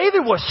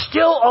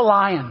a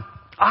lion.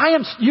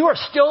 You are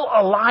still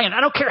a lion. I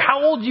don't care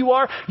how old you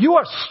are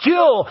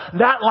still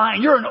that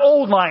lion. You're an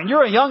old lion.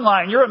 You're a young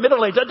lion. You're a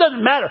middle-aged. It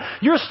doesn't matter.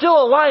 You're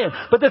still a lion.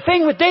 But the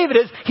thing with David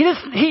is,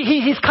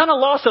 he's kind of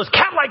lost those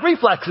cat-like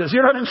reflexes.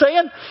 You know what I'm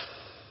saying?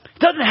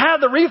 Doesn't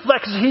have the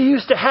reflexes he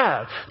used to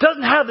have.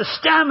 Doesn't have the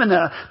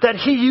stamina that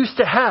he used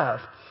to have.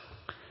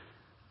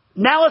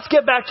 Now let's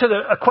get back to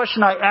a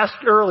question I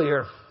asked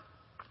earlier.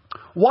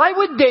 Why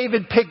would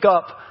David pick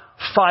up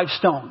 5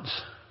 stones?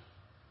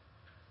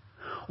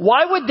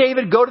 Why would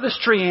David go to the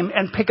stream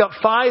and pick up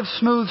 5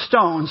 smooth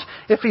stones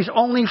if he's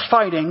only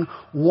fighting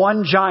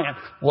one giant?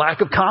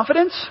 Lack of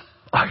confidence?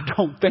 I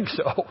don't think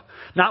so.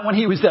 Not when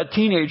he was that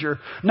teenager.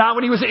 Not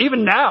when he was,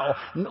 even now.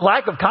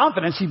 Lack of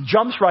confidence, he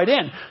jumps right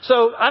in.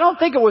 So I don't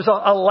think it was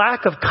a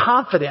lack of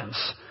confidence.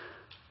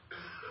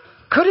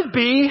 Could it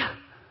be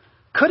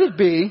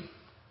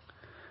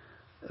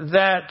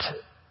that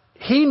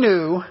he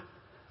knew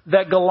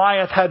that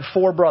Goliath had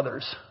 4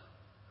 brothers?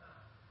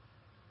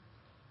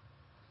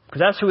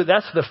 Because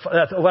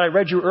that's what I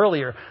read you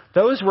earlier.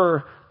 Those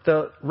were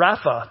the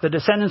Rapha, the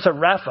descendants of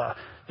Rapha.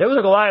 Those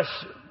are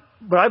Goliath's,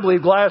 what I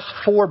believe, Goliath's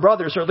 4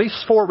 brothers, or at least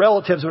 4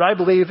 relatives. What I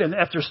believe, and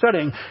after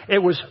studying, it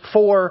was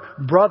 4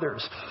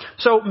 brothers.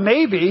 So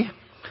maybe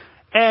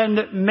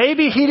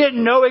he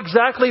didn't know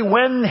exactly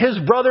when his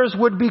brothers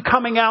would be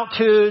coming out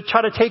to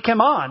try to take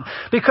him on.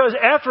 Because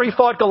after he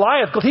fought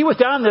Goliath, because he was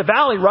down in the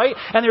valley, right?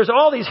 And there's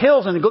all these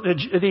hills, and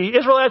the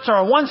Israelites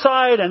are on one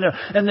side, and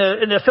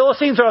the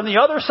Philistines are on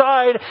the other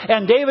side,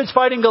 and David's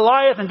fighting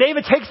Goliath, and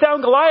David takes down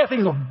Goliath, and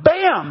he goes,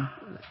 bam!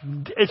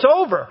 It's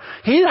over.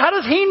 How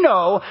does he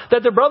know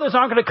that the brothers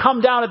aren't going to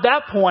come down at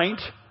that point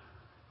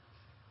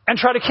and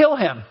try to kill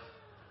him?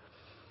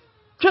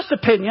 Just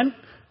opinion.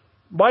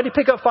 Why did he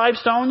pick up 5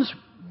 stones?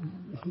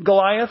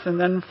 Goliath and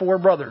then 4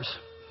 brothers.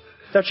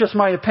 That's just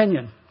my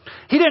opinion.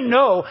 He didn't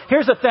know.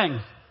 Here's the thing.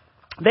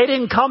 They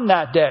didn't come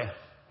that day.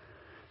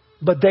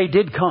 But they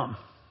did come.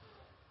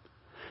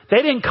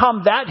 They didn't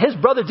come his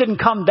brothers didn't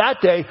come that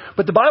day,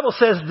 but the Bible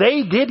says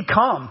they did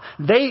come.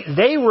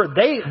 They were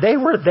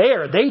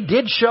there. They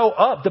did show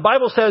up. The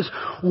Bible says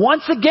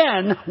once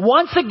again,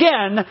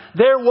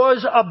 there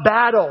was a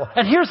battle.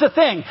 And here's the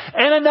thing,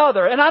 and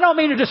I don't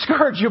mean to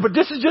discourage you, but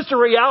this is just a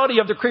reality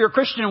of the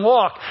Christian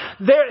walk.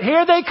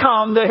 Here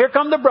come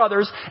the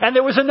brothers, and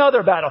there was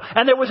another battle,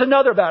 and there was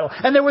another battle,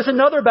 and there was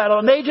another battle,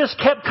 and they just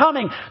kept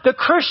coming. The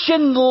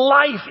Christian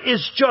life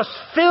is just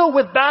filled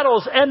with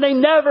battles, and they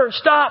never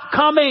stop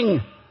coming.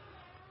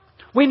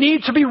 We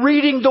need to be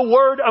reading the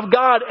Word of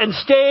God and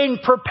staying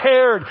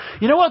prepared.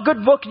 You know what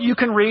good book you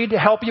can read to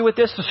help you with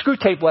this? The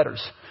Screwtape Letters.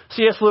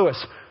 C.S.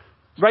 Lewis.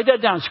 Write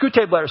that down.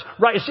 Screwtape Letters.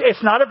 Right.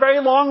 It's not a very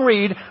long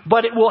read,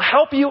 but it will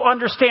help you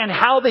understand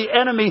how the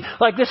enemy,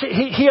 like this,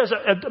 he has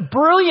a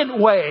brilliant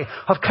way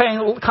of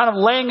kind of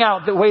laying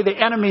out the way the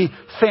enemy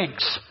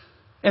thinks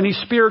in these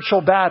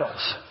spiritual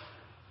battles.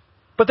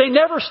 But they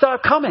never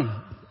stop coming.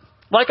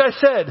 Like I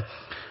said,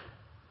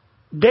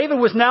 David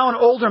was now an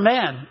older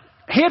man.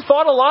 He had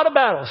fought a lot of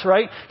battles,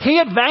 right? He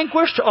had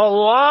vanquished a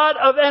lot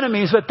of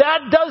enemies, but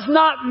that does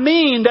not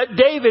mean that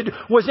David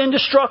was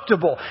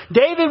indestructible.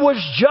 David was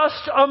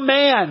just a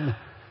man,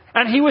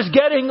 and he was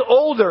getting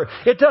older.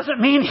 It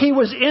doesn't mean he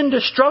was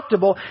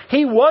indestructible.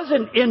 He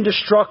wasn't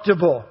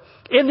indestructible.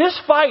 In this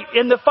fight,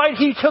 in the fight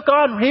he took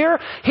on here,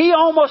 he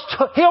almost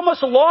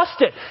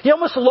lost it. He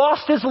almost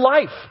lost his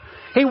life.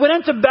 He went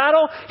into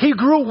battle. He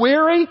grew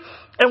weary.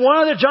 And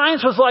one of the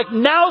giants was like,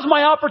 now's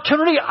my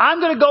opportunity. I'm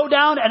going to go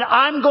down and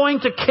I'm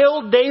going to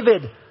kill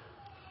David.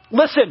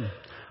 Listen,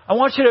 I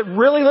want you to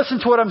really listen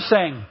to what I'm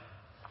saying.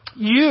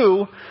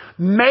 You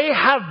may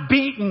have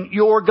beaten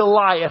your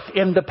Goliath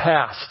in the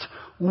past,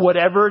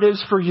 whatever it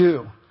is for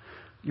you.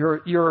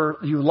 You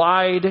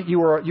lied. You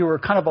were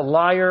kind of a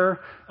liar.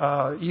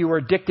 You were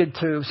addicted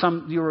to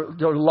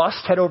your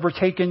lust had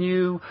overtaken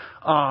you.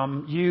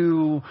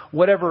 You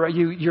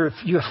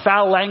have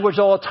foul language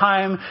all the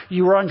time.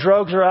 You were on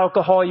drugs or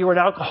alcohol. You were an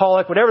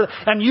alcoholic, whatever.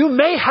 And you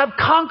may have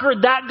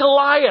conquered that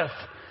Goliath.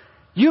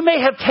 You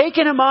may have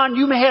taken him on.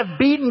 You may have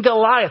beaten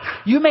Goliath.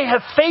 You may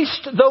have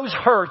faced those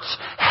hurts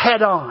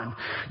head on.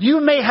 You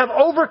may have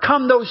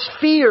overcome those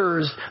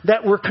fears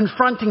that were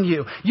confronting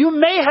you. You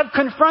may have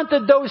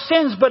confronted those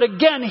sins, but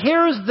again,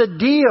 here's the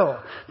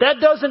deal. That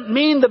doesn't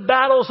mean the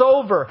battle's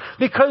over,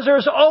 because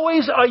there's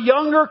always a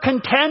younger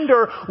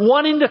contender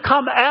wanting to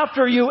come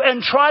after you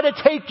and try to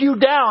take you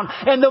down.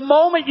 And the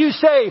moment you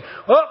say,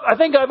 oh, I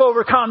think I've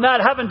overcome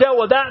that. I haven't dealt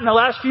with that in the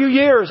last few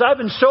years. I've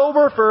been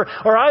sober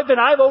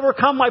I've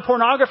overcome my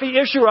pornography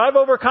issue, or I've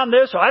overcome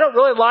this, or I don't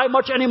really lie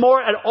much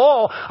anymore at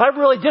all. I've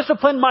really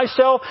disciplined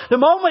myself. The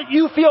moment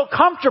you feel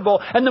comfortable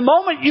and the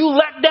moment you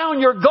let down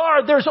your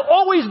guard, there's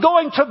always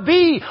going to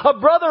be a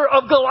brother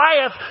of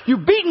Goliath.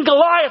 You've beaten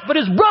Goliath, but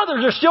his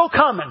brothers are still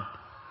coming.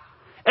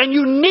 And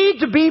you need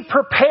to be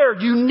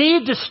prepared. You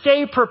need to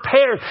stay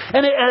prepared.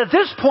 And at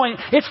this point,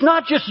 it's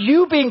not just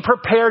you being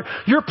prepared.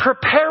 You're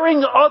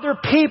preparing other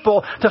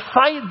people to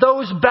fight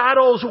those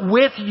battles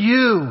with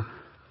you.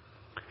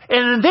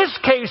 And in this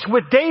case,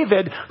 with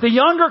David, the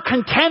younger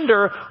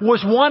contender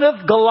was one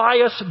of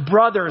Goliath's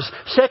brothers.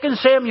 2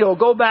 Samuel,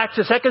 go back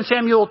to 2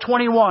 Samuel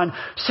 21,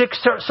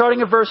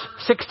 starting at verse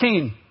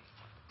 16.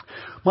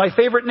 My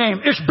favorite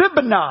name,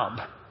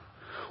 Ishbi-benob,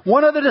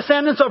 one of the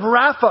descendants of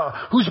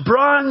Rapha, whose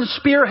bronze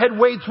spearhead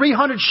weighed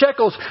 300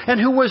 shekels, and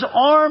who was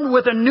armed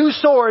with a new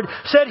sword,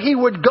 said he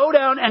would go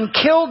down and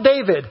kill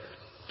David.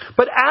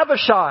 But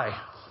Abishai,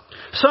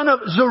 son of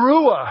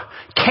Zeruiah,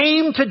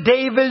 came to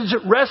David's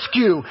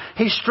rescue.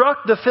 He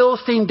struck the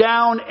Philistine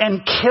down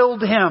and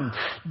killed him.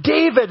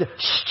 David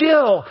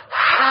still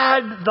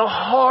had the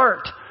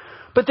heart.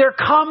 But there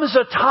comes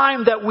a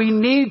time that we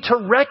need to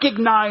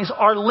recognize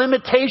our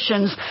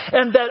limitations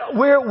and that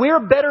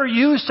we're better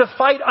used to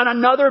fight on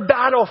another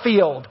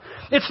battlefield.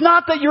 It's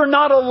not that you're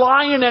not a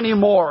lion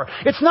anymore.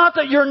 It's not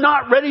that you're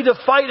not ready to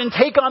fight and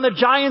take on the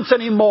giants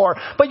anymore.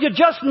 But you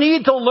just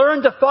need to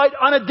learn to fight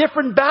on a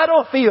different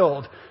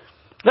battlefield.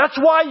 That's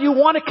why you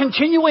want to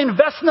continually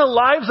invest in the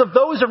lives of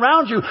those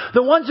around you,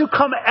 the ones who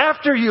come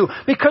after you,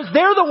 because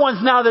they're the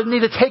ones now that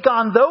need to take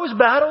on those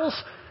battles.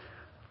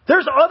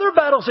 There's other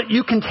battles that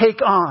you can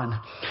take on.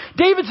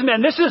 David's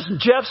men, this is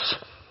Jeff's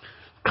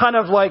kind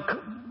of like,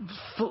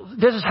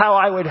 this is how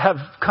I would have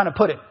kind of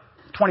put it,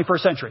 21st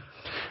century.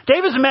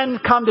 David's men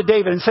come to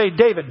David and say,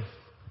 David,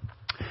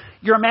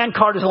 your man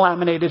card is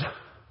laminated.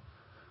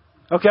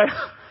 Okay?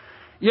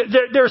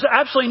 There's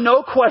absolutely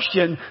no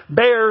question.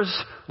 Bears,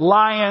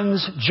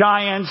 lions,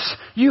 giants.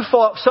 You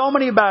fought so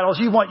many battles.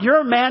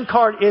 Your man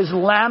card is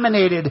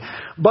laminated,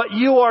 but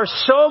you are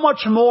so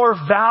much more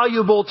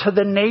valuable to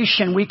the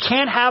nation. We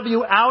can't have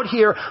you out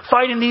here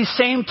fighting these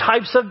same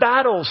types of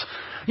battles.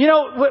 You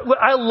know,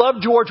 I love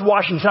George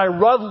Washington. I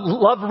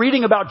love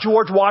reading about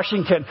George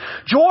Washington.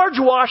 George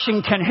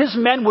Washington, his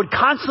men would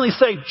constantly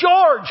say,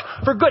 George,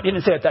 he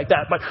didn't say it like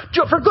that, but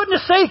for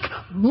goodness sake,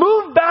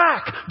 move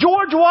back.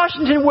 George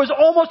Washington was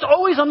almost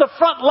always on the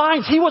front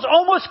lines. He was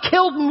almost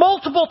killed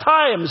multiple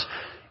times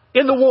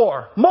in the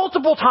war.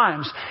 Multiple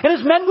times. And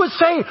his men would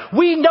say,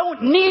 we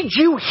don't need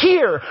you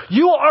here.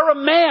 You are a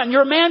man.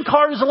 Your man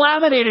card is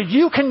laminated.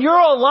 You're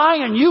a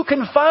lion. You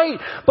can fight.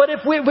 But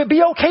if we would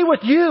be okay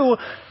with you,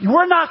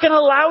 we're not going to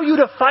allow you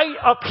to fight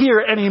up here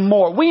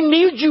anymore. We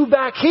need you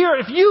back here.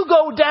 If you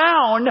go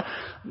down,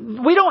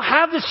 we don't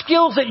have the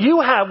skills that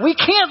you have. We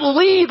can't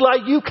lead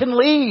like you can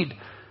lead.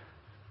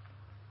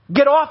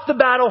 Get off the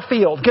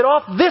battlefield. Get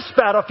off this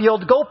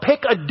battlefield. Go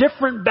pick a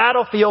different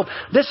battlefield.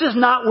 This is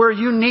not where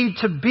you need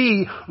to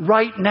be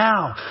right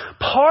now.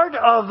 Part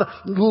of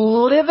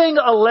living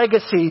a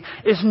legacy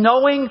is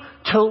knowing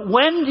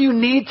when you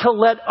need to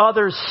let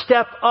others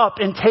step up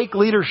and take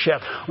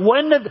leadership.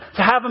 When to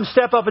have them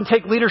step up and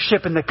take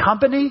leadership in the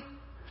company.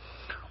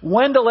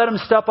 When to let them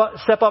step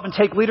up and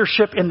take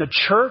leadership in the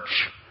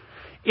church,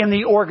 in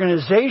the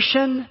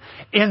organization,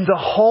 in the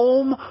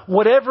home,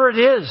 whatever it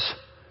is.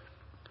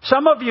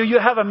 Some of you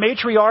have a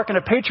matriarch and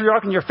a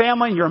patriarch in your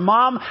family, and your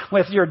mom,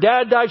 with your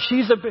dad died,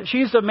 she's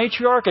a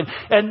matriarch,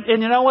 and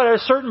you know what, at a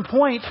certain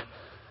point,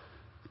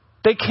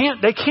 they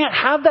can't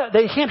have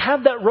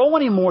that role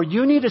anymore.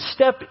 You need to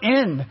step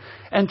in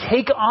and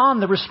take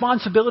on the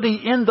responsibility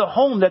in the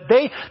home that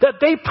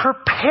they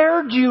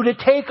prepared you to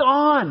take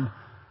on.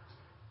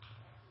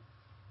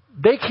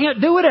 They can't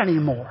do it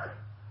anymore.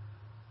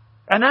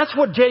 And that's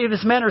what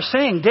David's men are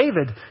saying.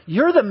 David,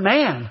 you're the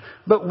man,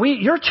 but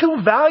you're too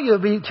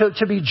valuable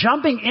to be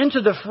jumping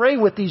into the fray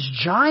with these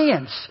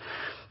giants.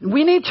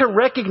 We need to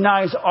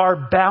recognize our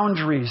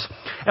boundaries,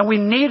 and we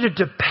need to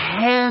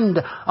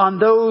depend on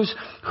those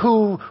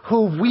who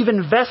we've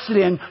invested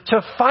in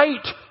to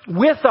fight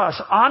with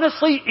us.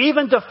 Honestly,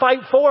 even to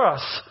fight for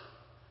us.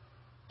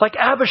 Like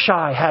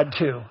Abishai had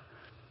to.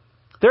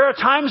 There are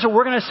times where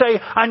we're going to say,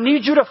 I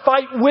need you to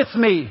fight with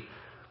me.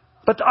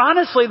 But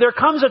honestly, there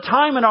comes a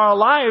time in our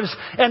lives,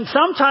 and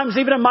sometimes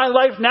even in my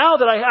life now,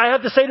 that I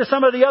have to say to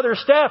some of the other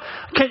staff,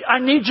 I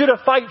need you to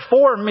fight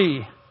for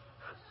me.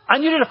 I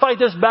need you to fight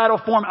this battle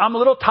for me. I'm a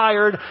little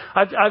tired.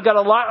 I've got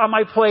a lot on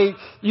my plate.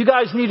 You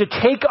guys need to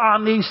take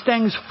on these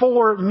things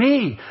for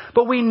me.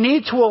 But we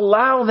need to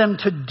allow them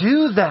to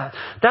do that.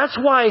 That's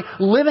why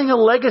living a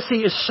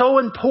legacy is so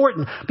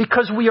important,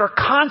 because we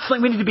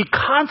need to be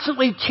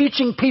constantly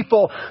teaching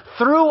people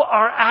through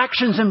our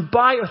actions and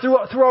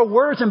through our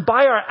words and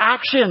by our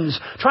actions,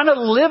 trying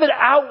to live it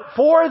out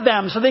for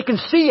them so they can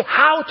see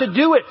how to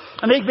do it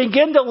and they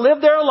begin to live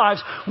their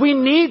lives. We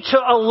need to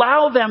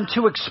allow them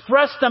to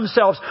express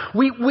themselves.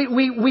 We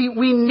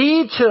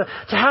need to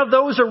have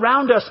those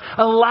around us,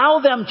 allow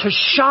them to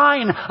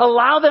shine,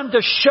 allow them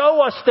to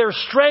show us their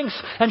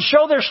strengths and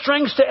show their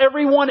strengths to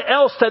everyone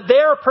else, that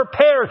they're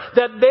prepared,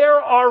 that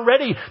they're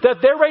ready,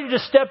 that they're ready to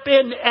step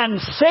in and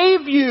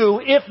save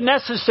you if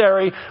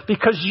necessary,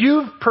 because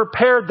you've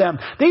prepared them.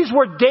 These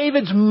were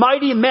David's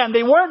mighty men.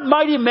 They weren't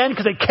mighty men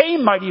because they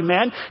came mighty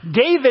men.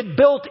 David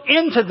built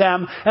into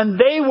them, and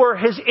they were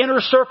his inner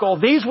circle.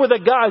 These were the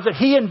guys that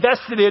he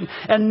invested in,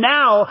 and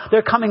now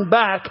they're coming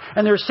back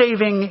and they're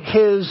saving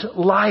his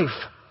life.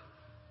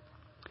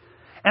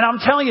 And I'm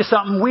telling you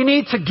something, we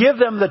need to give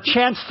them the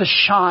chance to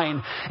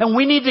shine. And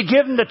we need to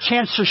give them the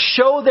chance to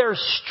show their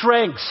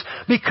strengths,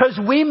 because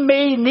we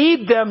may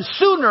need them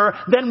sooner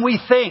than we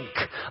think.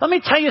 Let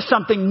me tell you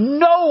something,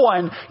 no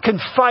one can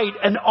fight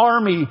an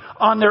army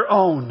on their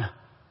own.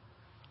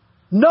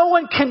 No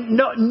one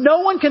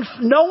can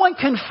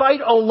fight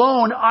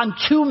alone on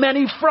too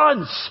many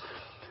fronts.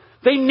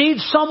 They need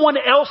someone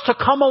else to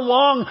come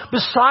along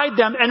beside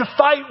them and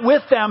fight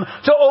with them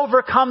to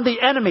overcome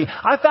the enemy.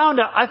 I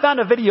found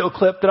a video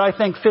clip that I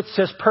think fits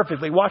this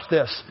perfectly. Watch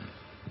this.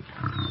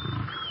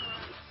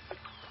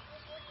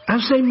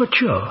 As they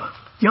mature,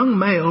 young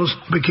males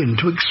begin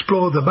to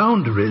explore the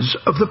boundaries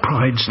of the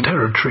pride's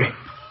territory.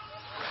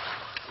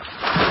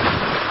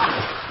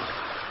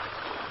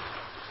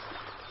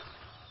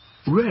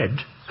 Red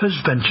has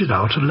ventured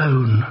out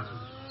alone.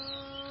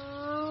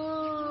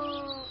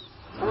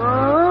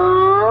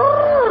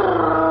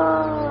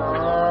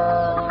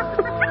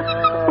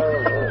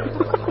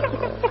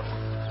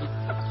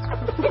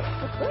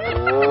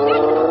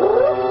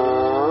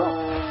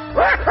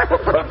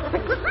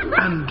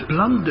 And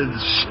blundered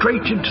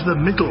straight into the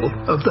middle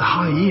of the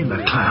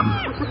hyena clan.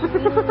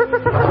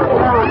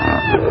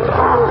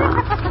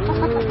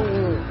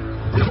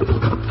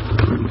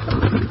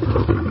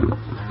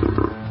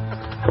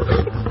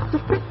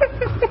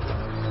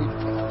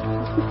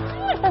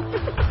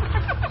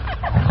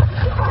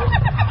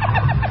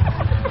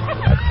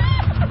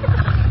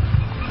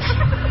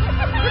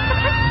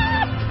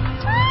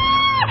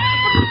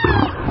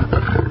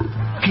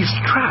 He's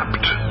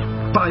trapped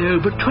by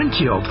over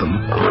 20 of them.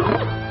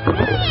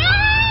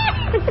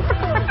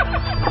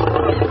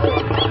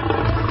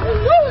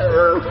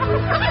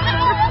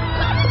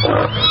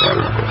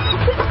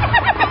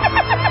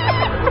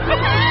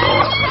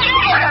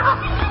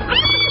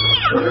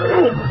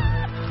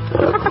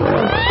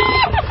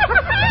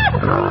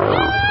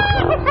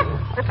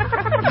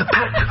 The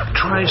pack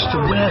tries to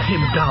wear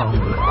him down.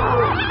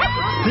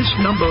 This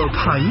number of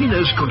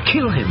hyenas could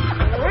kill him.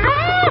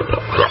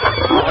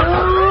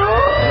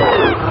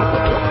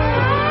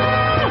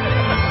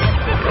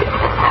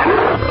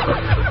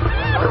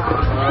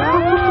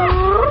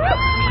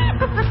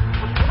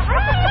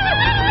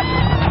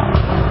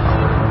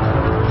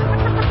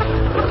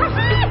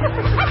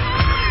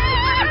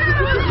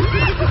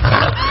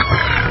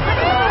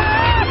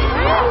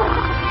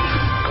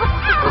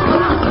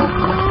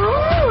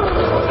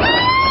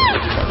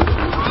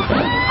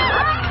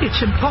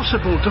 It's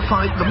impossible to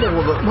fight them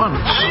all at once.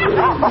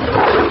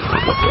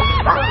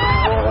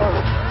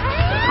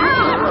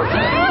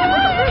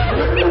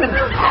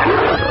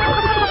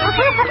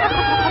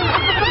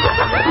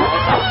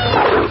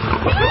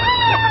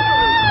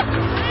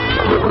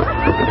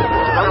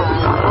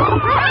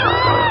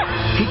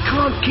 He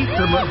can't keep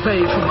them at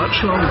bay for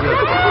much longer.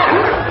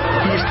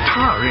 He's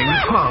tiring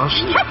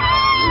fast.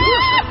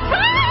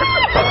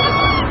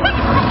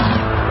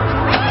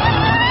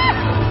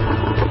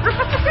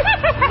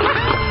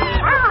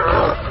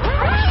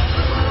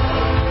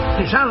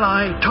 His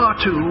ally,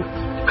 Tartu,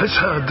 has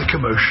heard the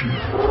commotion.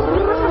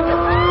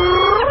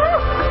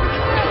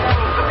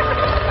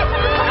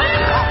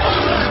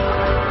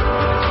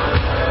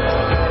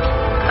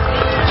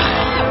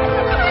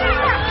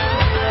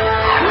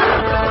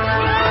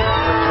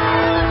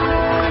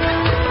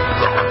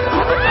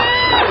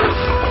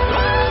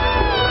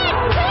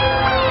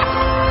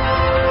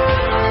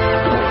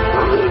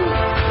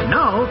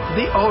 Now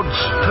the odds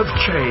have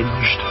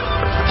changed.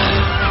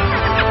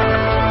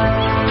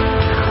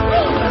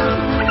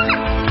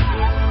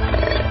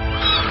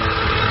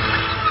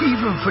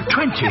 Even for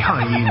 20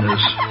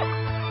 hyenas,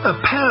 a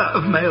pair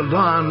of male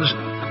lions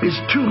is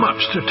too much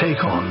to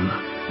take on.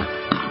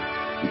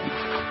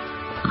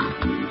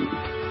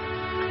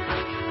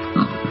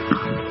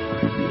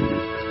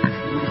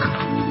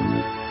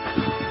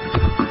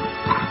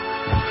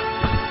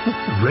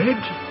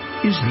 Red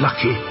is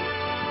lucky.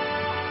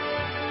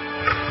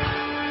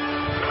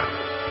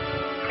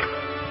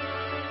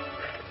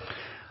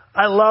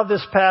 I love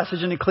this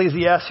passage in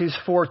Ecclesiastes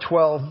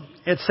 4:12.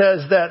 It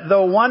says that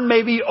though one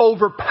may be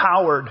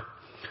overpowered,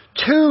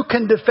 two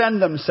can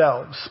defend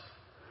themselves.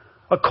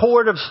 A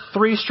cord of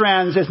 3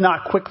 strands is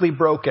not quickly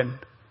broken.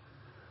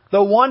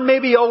 Though one may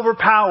be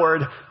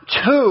overpowered,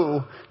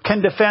 two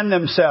can defend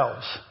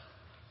themselves.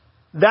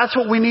 That's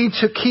what we need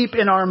to keep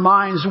in our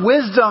minds.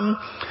 Wisdom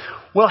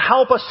will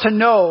help us to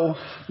know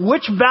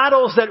which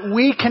battles that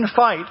we can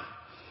fight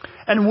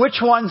and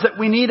which ones that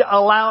we need to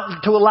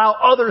allow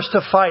others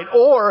to fight,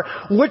 or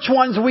which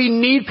ones we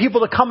need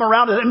people to come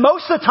around us. And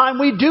most of the time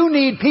we do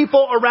need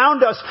people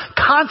around us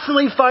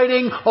constantly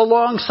fighting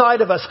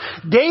alongside of us.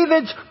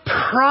 David's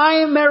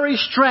primary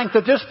strength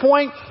at this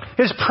point,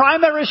 his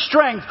primary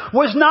strength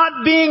was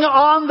not being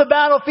on the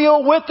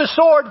battlefield with the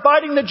sword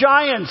fighting the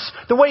giants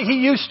the way he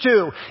used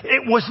to.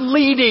 It was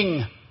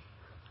leading.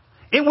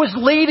 It was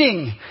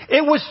leading.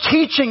 It was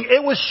teaching.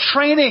 It was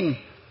training.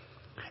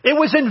 It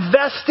was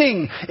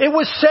investing. It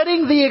was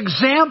setting the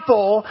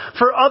example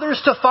for others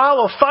to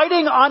follow.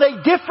 Fighting on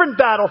a different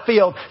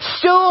battlefield.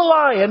 Still a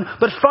lion,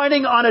 but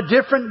fighting on a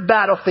different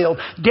battlefield.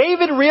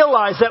 David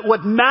realized that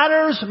what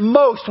matters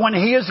most when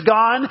he is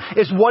gone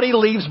is what he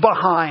leaves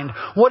behind.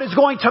 What is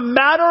going to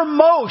matter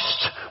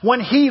most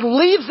when he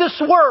leaves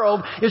this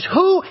world is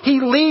who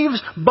he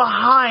leaves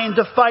behind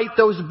to fight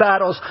those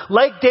battles.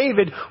 Like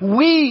David,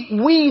 we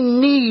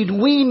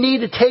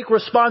need to take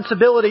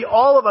responsibility.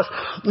 All of us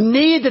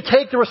need to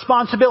take the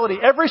responsibility.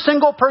 Every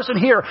single person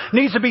here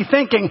needs to be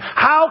thinking,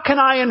 how can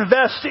I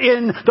invest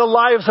in the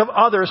lives of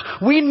others?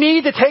 We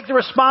need to take the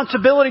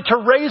responsibility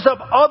to raise up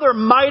other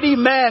mighty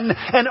men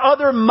and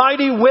other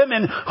mighty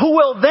women who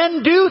will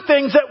then do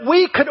things that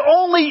we could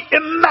only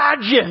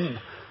imagine.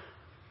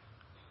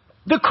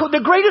 The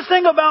greatest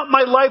thing about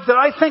my life that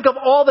I think of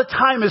all the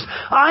time is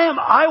I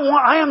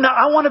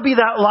want to be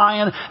that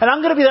lion, and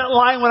I'm going to be that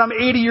lion when I'm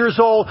 80 years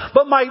old,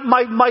 but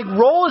my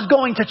role is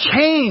going to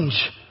change.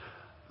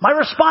 My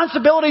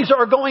responsibilities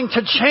are going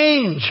to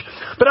change.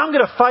 But I'm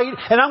going to fight,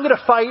 and I'm going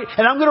to fight,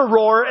 and I'm going to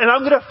roar, and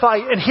I'm going to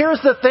fight. And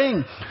here's the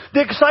thing.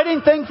 The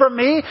exciting thing for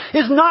me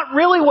is not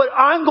really what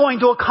I'm going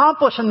to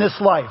accomplish in this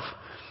life.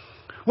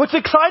 What's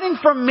exciting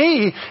for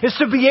me is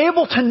to be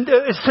able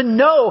to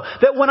know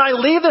that when I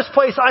leave this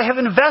place, I have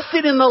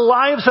invested in the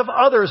lives of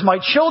others, my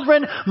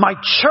children, my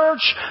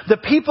church, the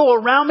people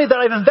around me, that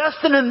I've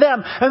invested in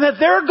them, and that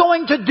they're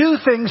going to do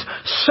things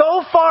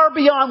so far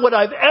beyond what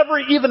I've ever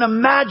even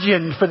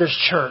imagined for this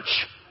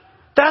church.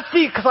 That's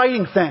the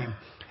exciting thing.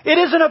 It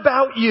isn't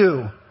about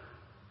you.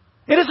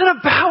 It isn't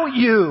about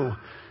you.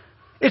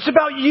 It's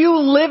about you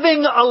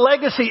living a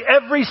legacy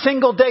every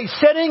single day,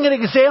 setting an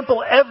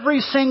example every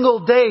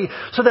single day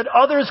so that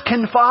others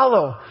can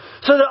follow,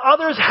 so that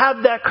others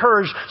have that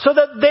courage, so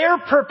that they're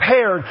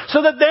prepared,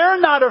 so that they're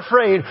not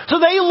afraid, so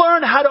they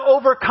learn how to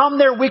overcome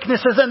their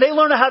weaknesses and they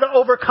learn how to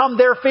overcome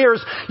their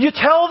fears. You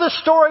tell the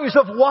stories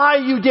of why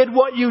you did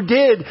what you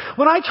did.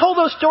 When I told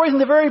those stories in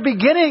the very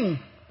beginning,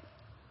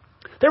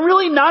 they're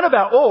really not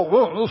about, I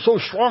was so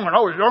strong when I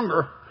was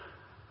younger.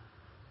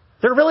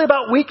 They're really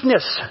about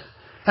weakness.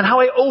 And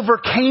how I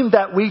overcame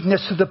that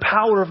weakness through the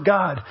power of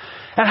God.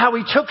 And how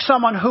He took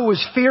someone who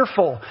was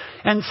fearful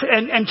and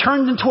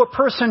turned into a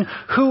person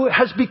who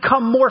has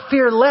become more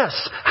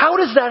fearless. How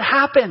does that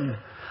happen?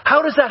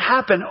 How does that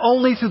happen?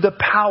 Only through the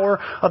power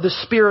of the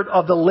Spirit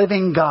of the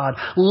living God.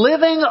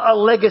 Living a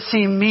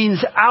legacy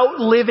means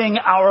outliving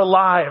our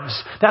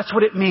lives. That's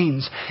what it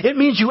means. It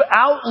means you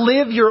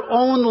outlive your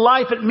own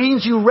life. It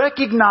means you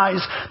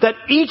recognize that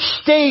each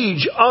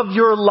stage of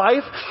your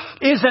life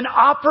is an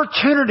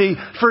opportunity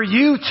for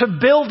you to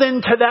build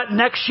into that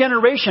next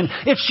generation.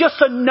 It's just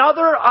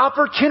another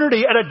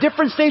opportunity at a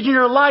different stage in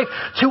your life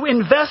to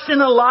invest in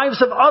the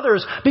lives of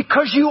others,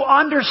 because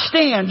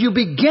you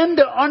begin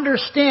to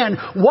understand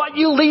what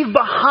you leave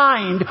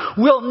behind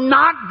will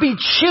not be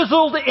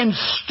chiseled in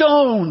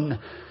stone.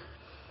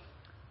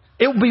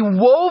 It will be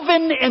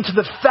woven into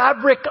the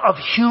fabric of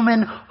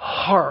human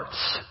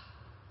hearts.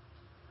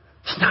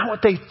 It's not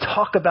what they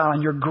talk about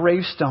on your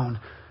gravestone.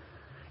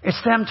 It's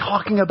them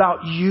talking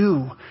about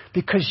you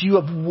because you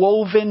have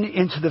woven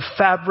into the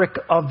fabric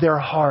of their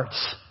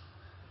hearts.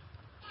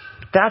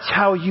 That's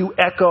how you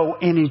echo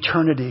in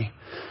eternity.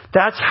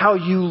 That's how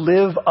you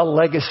live a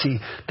legacy.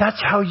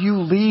 That's how you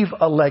leave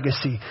a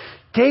legacy.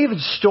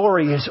 David's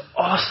story is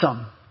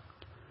awesome.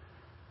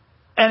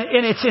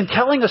 And it's in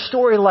telling a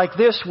story like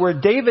this where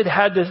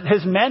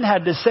his men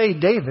had to say,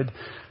 David,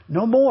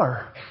 no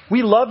more.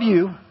 We love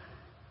you.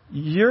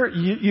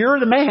 You're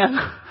the man.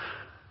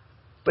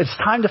 But it's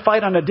time to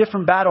fight on a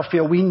different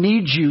battlefield. We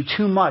need you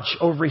too much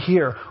over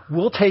here.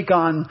 We'll take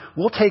on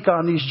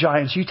these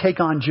giants. You take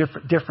on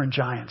different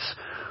giants.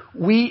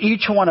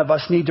 Each one of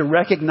us need to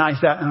recognize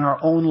that in our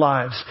own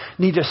lives.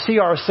 Need to see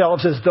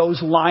ourselves as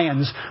those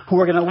lions who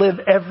are going to live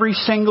every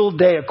single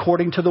day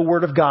according to the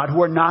Word of God,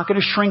 who are not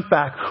going to shrink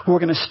back, who are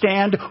going to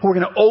stand, who are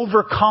going to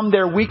overcome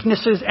their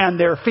weaknesses and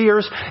their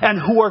fears, and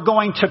who are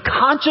going to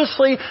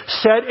consciously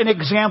set an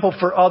example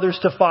for others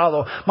to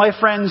follow. My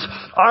friends,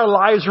 our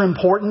lives are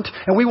important,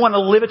 and we want to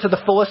live it to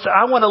the fullest.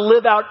 I want to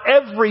live out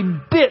every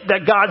bit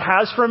that God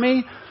has for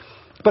me.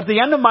 But at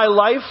the end of my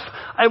life,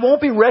 I won't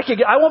be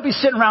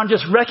sitting around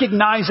just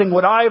recognizing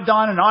what I've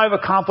done and I've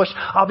accomplished.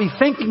 I'll be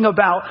thinking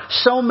about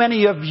so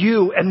many of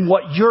you and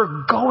what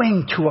you're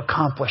going to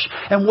accomplish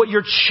and what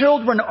your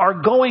children are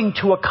going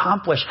to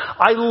accomplish.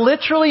 I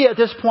literally, at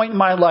this point in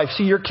my life,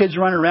 see your kids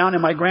running around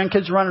and my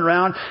grandkids running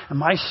around and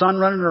my son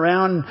running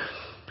around.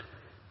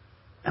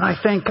 And I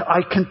think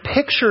I can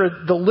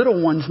picture the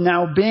little ones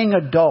now being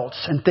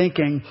adults and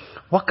thinking,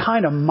 what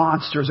kind of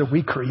monsters are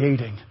we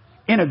creating?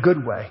 In a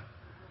good way.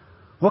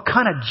 What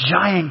kind of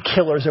giant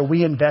killers are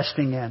we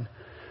investing in?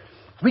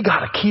 We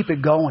got to keep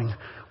it going.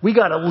 We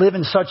got to live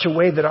in such a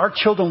way that our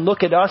children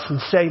look at us and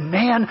say,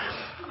 man,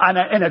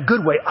 in a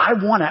good way, I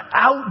want to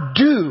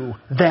outdo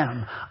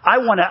them. I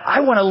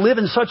want to live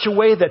in such a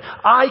way that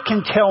I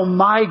can tell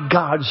my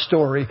God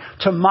story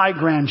to my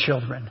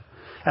grandchildren.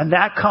 And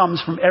that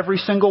comes from every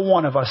single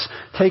one of us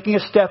taking a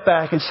step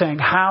back and saying,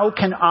 how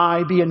can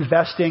I be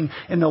investing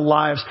in the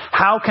lives?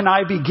 How can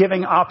I be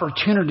giving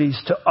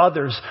opportunities to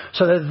others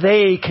so that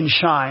they can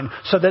shine,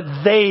 so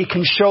that they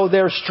can show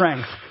their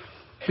strength?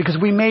 Because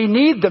we may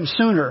need them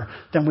sooner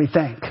than we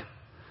think.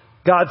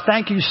 God,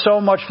 thank you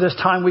so much for this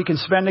time we can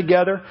spend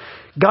together.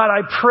 God,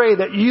 I pray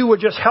that you would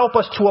just help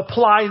us to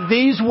apply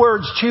these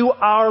words to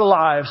our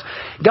lives.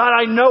 God,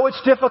 I know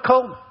it's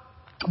difficult,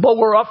 but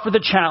we're up for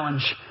the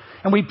challenge.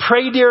 And we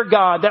pray, dear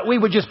God, that we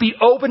would just be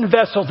open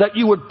vessels, that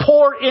you would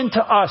pour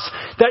into us,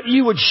 that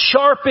you would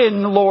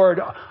sharpen, Lord,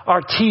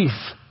 our teeth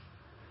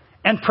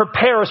and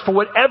prepare us for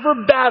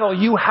whatever battle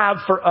you have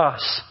for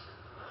us.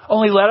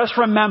 Only let us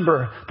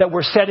remember that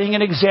we're setting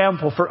an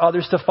example for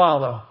others to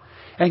follow.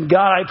 And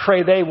God, I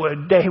pray they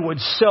would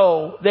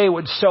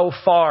so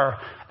far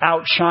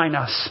outshine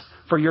us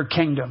for your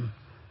kingdom.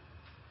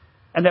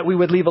 And that we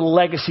would leave a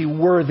legacy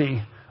worthy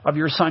of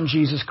your Son,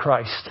 Jesus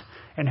Christ,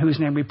 in whose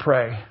name we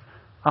pray.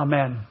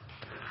 Amen.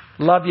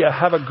 Love you.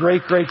 Have a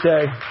great, great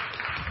day.